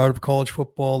through the start of college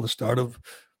football, the start of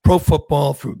pro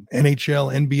football, through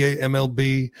NHL, NBA,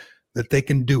 MLB, that they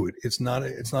can do it. It's not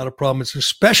a problem. It's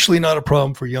especially not a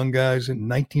problem for young guys and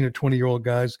 19 or 20-year-old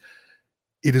guys.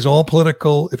 It is all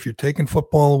political. If you're taking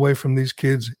football away from these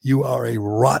kids, you are a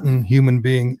rotten human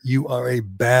being. You are a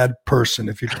bad person.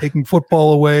 If you're taking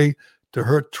football away to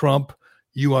hurt Trump,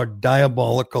 you are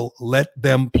diabolical. Let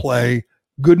them play.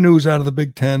 Good news out of the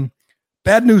Big Ten.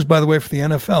 Bad news, by the way, for the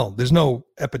NFL. There's no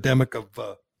epidemic of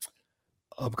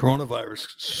coronavirus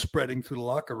spreading through the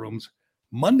locker rooms.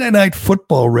 Monday Night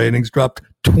Football ratings dropped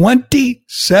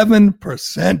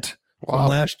 27% from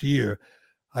last year.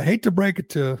 I hate to break it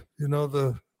to,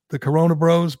 the Corona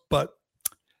Bros, but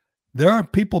there are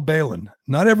people bailing.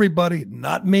 Not everybody,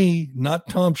 not me, not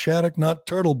Tom Shattuck, not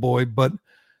Turtle Boy, but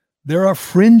there are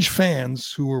fringe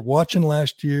fans who were watching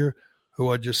last year who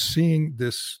are just seeing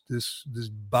this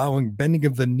bending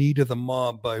of the knee to the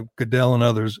mob by Goodell and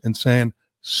others and saying,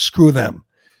 screw them.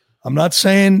 I'm not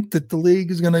saying that the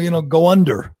league is going to, go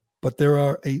under, but there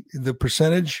are the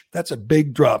percentage, that's a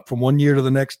big drop from one year to the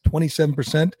next,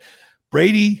 27%.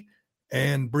 Brady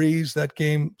and Breeze, that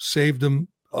game saved them.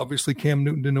 Obviously, Cam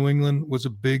Newton to New England was a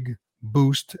big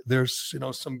boost. There's,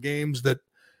 some games that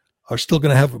are still going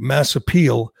to have mass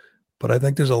appeal, but I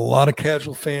think there's a lot of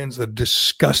casual fans that are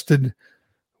disgusted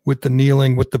with the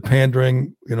kneeling, with the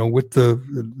pandering, with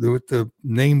the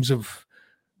names of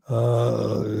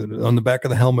on the back of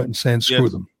the helmet and saying screw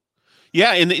them.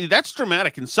 Yeah, and that's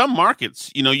dramatic. In some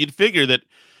markets, you'd figure that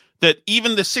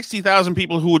even the 60,000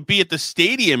 people who would be at the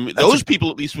stadium, those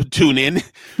people at least would tune in,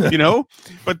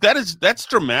 but that's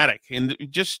dramatic. And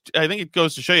I think it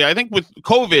goes to show you, I think with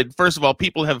COVID, first of all,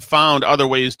 people have found other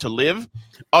ways to live,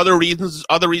 other reasons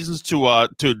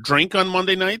to drink on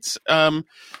Monday nights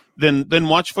than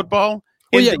watch football.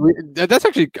 Well, that's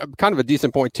actually kind of a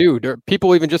decent point too.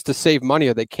 People, even just to save money,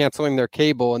 are they canceling their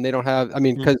cable and they don't have,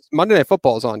 because Monday Night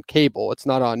Football is on cable. It's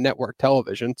not on network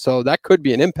television. So that could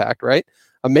be an impact, right?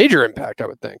 A major impact, I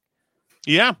would think.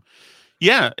 Yeah.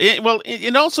 Yeah.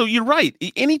 And also you're right.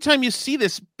 Anytime you see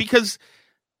this,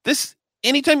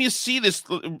 anytime you see this,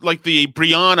 like the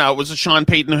Breonna, was a Sean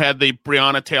Payton who had the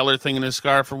Breonna Taylor thing in his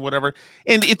scarf or whatever.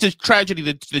 And it's a tragedy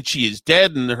that she is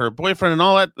dead and her boyfriend and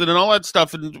all that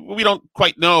stuff. And we don't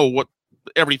quite know what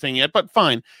everything yet, but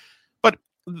fine. But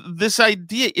this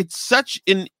idea, it's such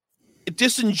an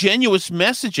disingenuous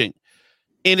messaging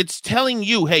And it's telling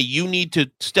you, hey, you need to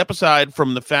step aside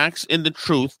from the facts and the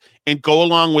truth and go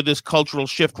along with this cultural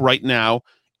shift right now.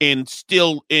 And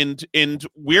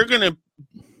we're going to,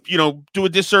 do a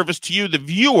disservice to you, the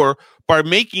viewer, by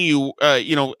making you,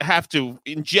 have to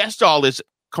ingest all this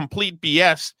complete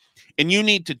BS, and you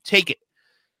need to take it.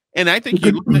 And I think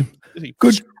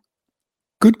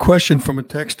good question from a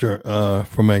texter,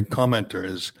 from a commenter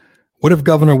is, what if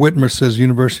Governor Whitmer says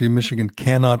University of Michigan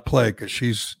cannot play because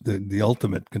she's the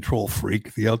ultimate control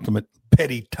freak, the ultimate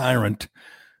petty tyrant?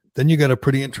 Then you got a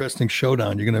pretty interesting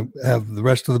showdown. You're going to have the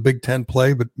rest of the Big Ten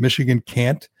play, but Michigan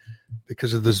can't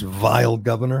because of this vile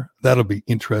governor. That'll be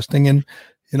interesting. And,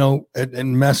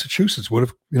 in Massachusetts, what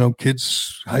if,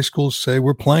 kids, high schools say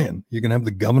we're playing? You're going to have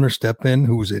the governor step in,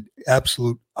 who is an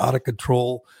absolute out of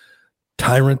control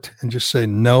tyrant, and just say,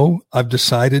 no, I've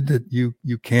decided that you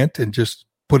can't, and just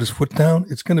put his foot down.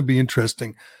 It's going to be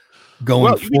interesting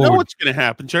going forward. You know what's going to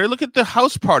happen, Jerry? Look at the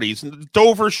house parties. The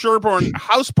Dover-Sherborne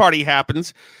house party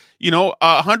happens.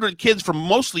 100 kids from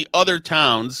mostly other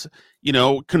towns,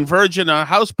 converge in a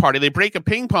house party. They break a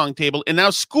ping pong table, and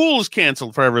now school is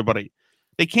canceled for everybody.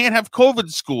 They can't have COVID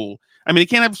school. I mean, they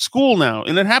can't have school now.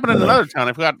 And it happened in another town,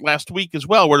 I forgot, last week as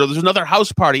well, where there's another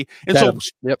house party. And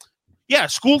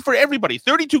school for everybody.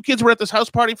 32 kids were at this house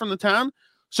party from the town.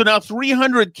 So now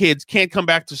 300 kids can't come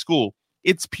back to school.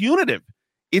 It's punitive.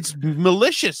 It's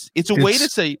malicious. It's a way to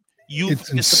say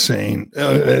it's insane.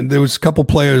 There was a couple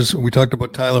players. We talked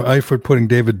about Tyler Eifert putting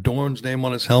David Dorn's name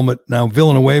on his helmet. Now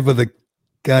Villanueva, the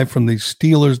guy from the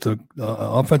Steelers, the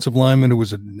offensive lineman who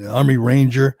was an Army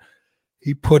Ranger,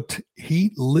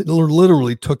 he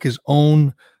literally took his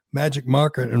own magic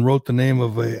marker and wrote the name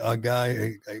of a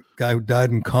guy who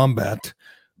died in combat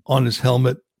on his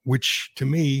helmet, which to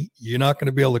me, you're not going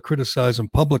to be able to criticize him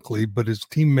publicly, but his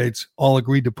teammates all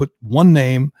agreed to put one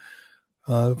name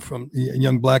from a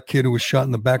young black kid who was shot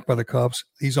in the back by the cops.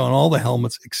 He's on all the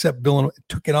helmets except Villanueva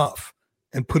took it off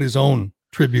and put his own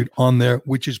tribute on there,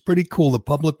 which is pretty cool. The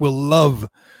public will love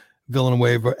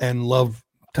Villanueva and love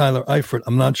Tyler Eifert.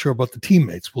 I'm not sure about the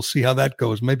teammates. We'll see how that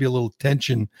goes. Maybe a little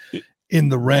tension in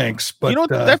the ranks. But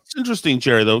that's interesting,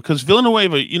 Jerry, though, because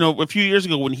Villanueva, a few years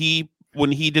ago when he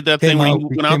did that thing where he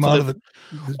went out to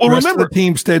the rest of the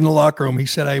team stayed in the locker room. He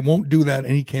said, I won't do that.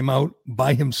 And he came out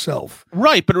by himself.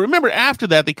 Right. But remember, after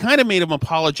that, they kind of made him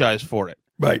apologize for it.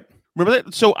 Right. Remember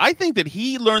that? So I think that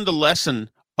he learned the lesson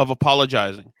of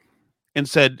apologizing and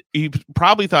said, he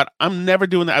probably thought, I'm never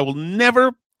doing that. I will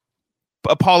never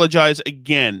apologize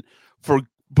again for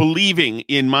believing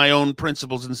in my own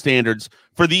principles and standards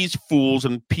for these fools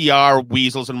and PR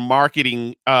weasels and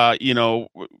marketing,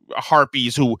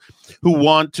 harpies who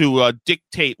want to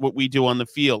dictate what we do on the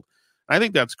field. I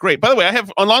think that's great. By the way, I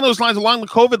have along those lines, along the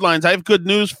COVID lines, I have good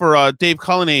news for Dave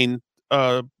Cullinane.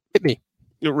 Hit me.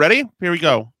 You ready? Here we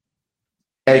go.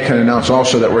 I can announce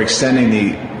also that we're extending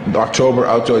the October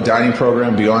outdoor dining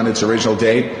program beyond its original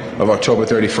date of October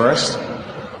 31st.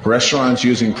 Restaurants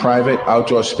using private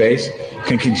outdoor space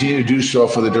can continue to do so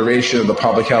for the duration of the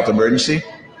public health emergency.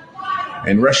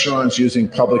 And restaurants using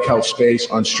public health space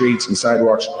on streets and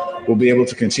sidewalks will be able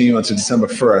to continue until December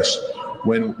 1st,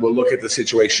 when we'll look at the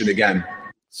situation again.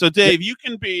 So, Dave, you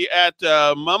can be at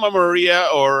Mama Maria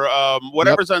or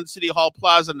whatever's on City Hall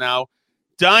Plaza now,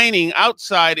 dining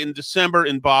outside in December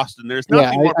in Boston. There's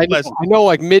nothing more pleasant. I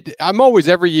know, I'm always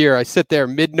every year I sit there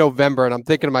mid-November and I'm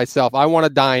thinking to myself, I want to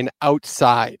dine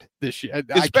outside this year.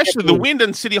 Especially the wind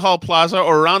on City Hall Plaza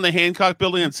or around the Hancock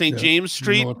Building on St. James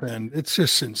Street. It's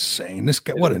just insane. This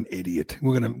guy, what an idiot.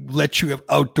 We're going to let you have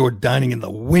outdoor dining in the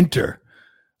winter.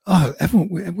 Oh,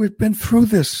 everyone, we've been through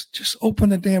this. Just open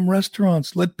the damn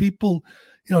restaurants. Let people,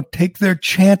 take their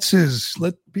chances.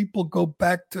 Let people go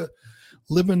back to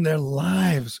living their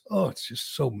lives. Oh, it's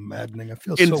just so maddening. I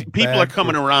feel so bad. People are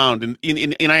coming around,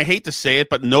 and I hate to say it,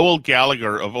 but Noel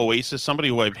Gallagher of Oasis, somebody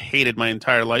who I've hated my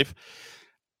entire life,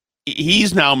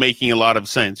 he's now making a lot of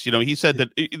sense. He said that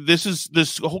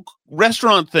this whole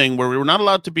restaurant thing where we're not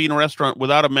allowed to be in a restaurant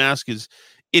without a mask is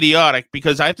idiotic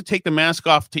because I have to take the mask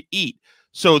off to eat.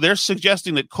 So they're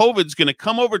suggesting that COVID's going to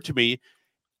come over to me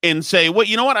and say, well,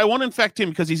 you know what? I won't infect him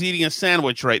because he's eating a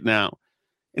sandwich right now.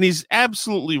 And he's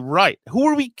absolutely right. Who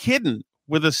are we kidding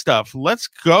with this stuff? Let's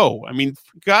go. I mean,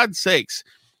 for God's sakes.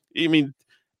 I mean,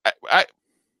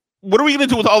 what are we going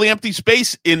to do with all the empty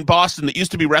space in Boston that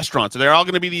used to be restaurants? Are they all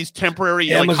going to be these temporary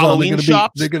Halloween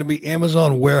shops? They're going to be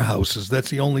Amazon warehouses. That's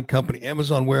the only company.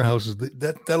 Amazon warehouses.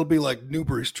 That'll be like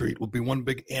Newbury Street. Will be one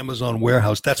big Amazon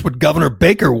warehouse. That's what Governor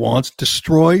Baker wants.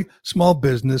 Destroy small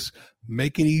business.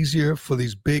 Make it easier for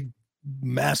these big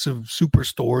massive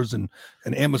superstores and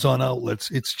Amazon outlets.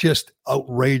 It's just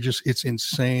outrageous. It's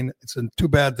insane. It's too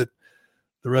bad that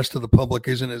the rest of the public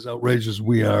isn't as outraged as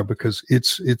we are, because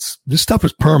it's this stuff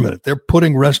is permanent. They're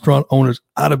putting restaurant owners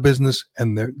out of business,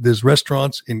 and there's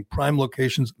restaurants in prime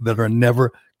locations that are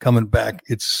never coming back.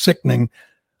 It's sickening.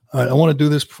 All right, I want to do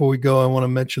this before we go. I want to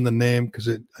mention the name because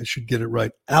I should get it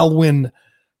right. Alwyn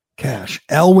Cash.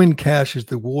 Alwyn Cash is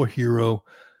the war hero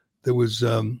that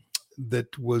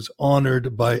was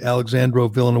honored by Alexandro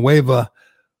Villanueva.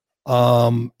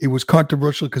 It was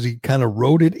controversial because he kind of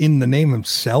wrote it in the name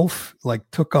himself, like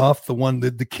took off the one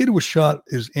that the kid who was shot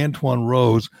is Antoine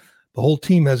Rose. The whole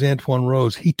team has Antoine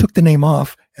Rose. He took the name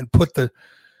off and put the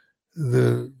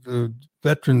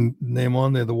veteran name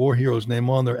on there, the war hero's name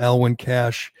on there, Alwyn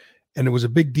Cash. And it was a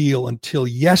big deal until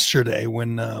yesterday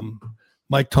when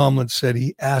Mike Tomlin said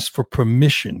he asked for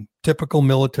permission. Typical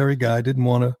military guy, didn't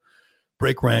want to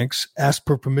break ranks, asked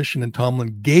for permission, and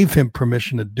Tomlin gave him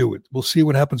permission to do it. We'll see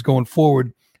what happens going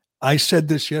forward. I said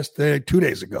this yesterday, 2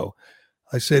 days ago.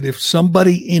 I said, if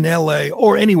somebody in LA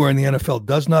or anywhere in the NFL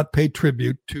does not pay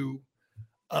tribute to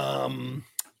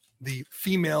the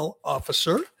female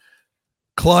officer,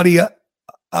 Claudia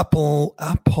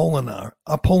Apolinar,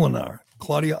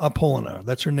 Claudia Apolinar,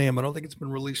 that's her name. I don't think it's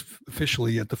been released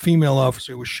officially yet. The female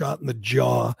officer was shot in the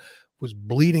jaw, was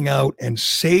bleeding out, and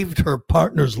saved her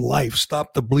partner's life,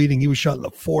 stopped the bleeding. He was shot in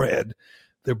the forehead.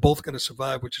 They're both going to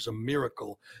survive, which is a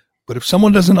miracle. But if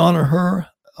someone doesn't honor her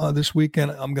this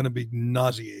weekend, I'm going to be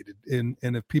nauseated. And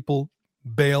if people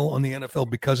bail on the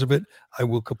NFL because of it, I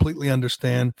will completely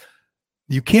understand.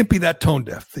 You can't be that tone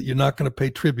deaf that you're not going to pay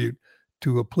tribute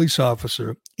to a police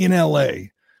officer in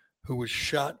L.A. who was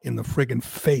shot in the friggin'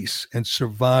 face and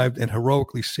survived and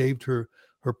heroically saved her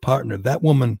partner. That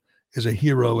woman is a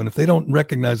hero. And if they don't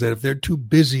recognize that, if they're too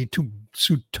busy, too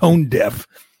tone deaf,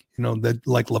 that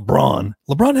like LeBron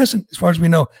hasn't, as far as we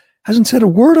know, hasn't said a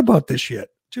word about this yet.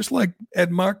 Just like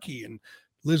Ed Markey and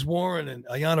Liz Warren and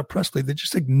Ayanna Pressley, they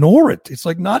just ignore it. It's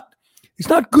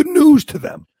not good news to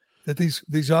them that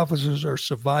these officers are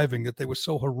surviving, that they were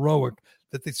so heroic,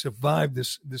 that they survived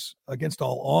this against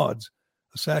all odds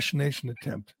assassination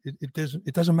attempt. It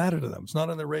doesn't matter to them. It's not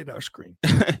on their radar screen.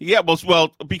 Yeah,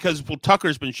 well, because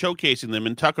Tucker's been showcasing them,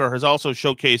 and Tucker has also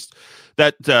showcased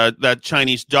that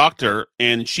Chinese doctor,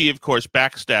 and she, of course,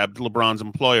 backstabbed LeBron's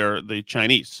employer, the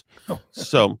Chinese.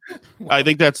 So I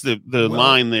think that's the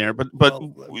line there. But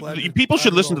people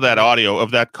should listen to that audio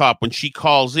of that cop when she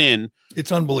calls in.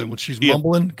 It's unbelievable. She's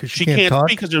mumbling because she can't talk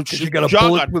speak because she got a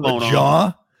bullet with a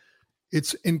jaw.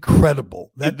 It's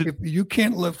incredible that if you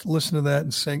can't listen to that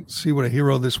and see what a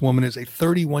hero this woman is, a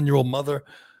 31-year-old mother,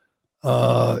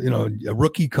 a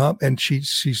rookie cop, and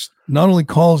she's not only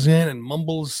calls in and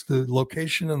mumbles the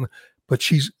location, but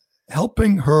she's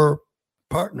helping her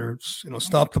partners,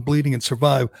 stop the bleeding and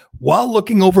survive while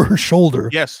looking over her shoulder.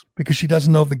 Yes, because she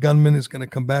doesn't know if the gunman is going to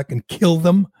come back and kill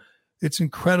them. It's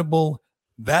incredible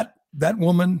that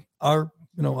woman, our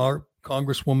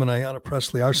Congresswoman Ayanna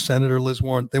Pressley, our Senator Liz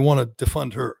Warren, they want to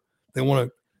defund her. They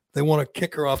want to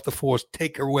kick her off the force,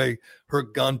 take away her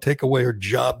gun, take away her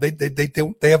job. They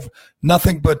have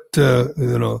nothing but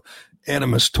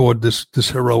animus toward this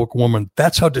heroic woman.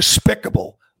 That's how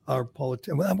despicable our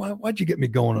politicians. Why'd you get me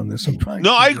going on this? I'm trying.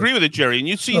 No, I agree with it, Jerry. And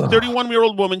you see,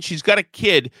 31-year-old woman, she's got a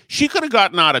kid. She could have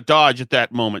gotten out of Dodge at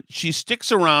that moment. She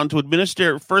sticks around to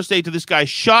administer first aid to this guy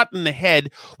shot in the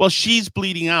head while she's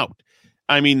bleeding out.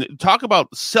 I mean, talk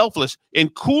about selfless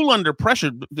and cool under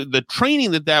pressure. The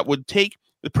training that would take,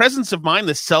 the presence of mind,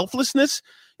 the selflessness.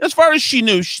 As far as she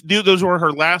knew, those were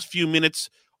her last few minutes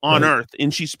on Earth,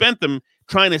 and she spent them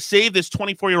trying to save this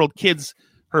 24-year-old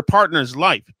her partner's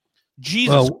life.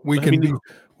 Jesus, well, we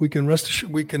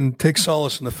can take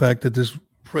solace in the fact that this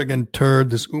friggin' turd,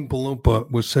 this Oompa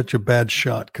Loompa, was such a bad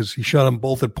shot because he shot them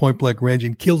both at point blank range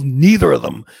and killed neither of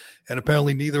them. And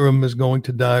apparently neither of them is going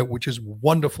to die, which is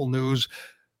wonderful news.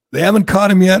 They haven't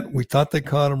caught him yet. We thought they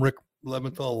caught him. Rick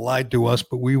Leventhal lied to us,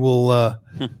 but we will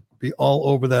be all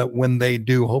over that when they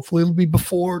do. Hopefully it'll be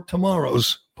before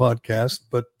tomorrow's podcast.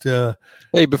 But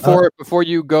hey, before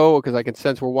you go, because I can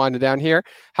sense we're winding down here,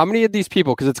 how many of these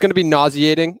people, because it's going to be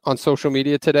nauseating on social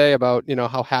media today about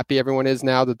how happy everyone is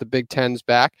now that the Big Ten's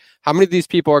back, how many of these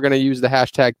people are going to use the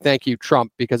hashtag thank you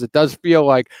Trump, because it does feel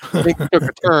like things took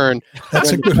a turn.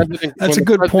 That's a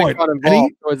good point.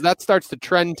 So as that starts to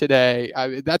trend today,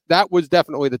 that was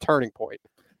definitely the turning point.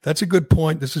 That's a good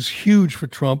point. This is huge for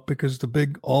Trump because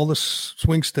all the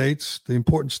swing states, the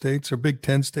important states are Big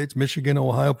Ten states, Michigan,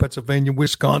 Ohio, Pennsylvania,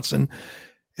 Wisconsin,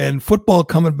 and football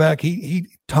coming back. He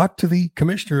talked to the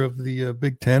commissioner of the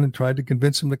Big Ten and tried to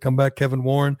convince him to come back, Kevin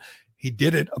Warren. He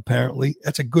did it, apparently.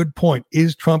 That's a good point.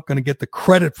 Is Trump going to get the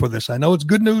credit for this? I know it's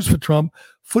good news for Trump.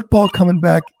 Football coming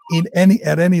back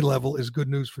at any level is good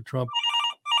news for Trump.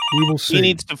 We will see. He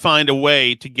needs to find a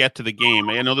way to get to the game.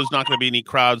 I know there's not going to be any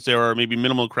crowds there, or maybe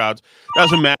minimal crowds.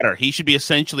 Doesn't matter. He should be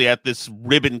essentially at this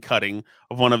ribbon cutting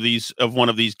of one of these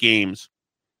games.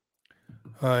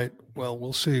 All right. Well,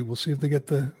 we'll see. We'll see if they get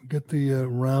the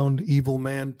round evil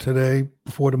man today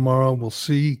before tomorrow. We'll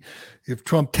see if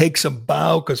Trump takes a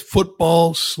bow, because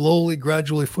football, slowly,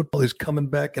 gradually, football is coming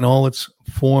back in all its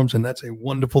forms, and that's a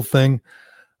wonderful thing.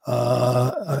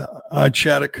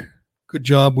 Shattuck, good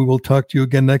job. We will talk to you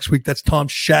again next week. That's Tom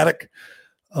Shattuck,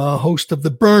 host of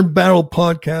the Burn Barrel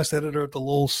podcast, editor at the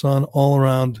Lowell Sun,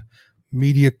 all-around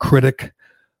media critic.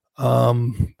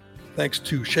 Thanks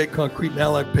to Shea Concrete and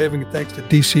Allied Paving, and thanks to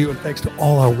DCU, and thanks to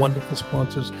all our wonderful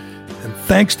sponsors. And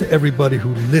thanks to everybody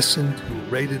who listened, who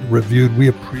rated, reviewed. We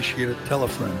appreciate it. Tell a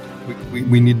friend.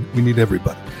 We need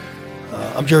everybody.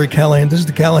 I'm Jerry Callahan. This is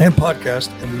the Callahan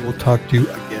Podcast, and we will talk to you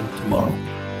again tomorrow.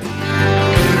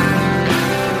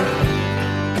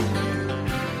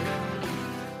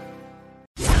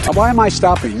 Why am I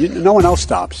stopping? No one else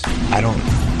stops.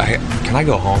 Can I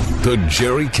go home? The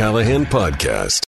Jerry Callahan Podcast.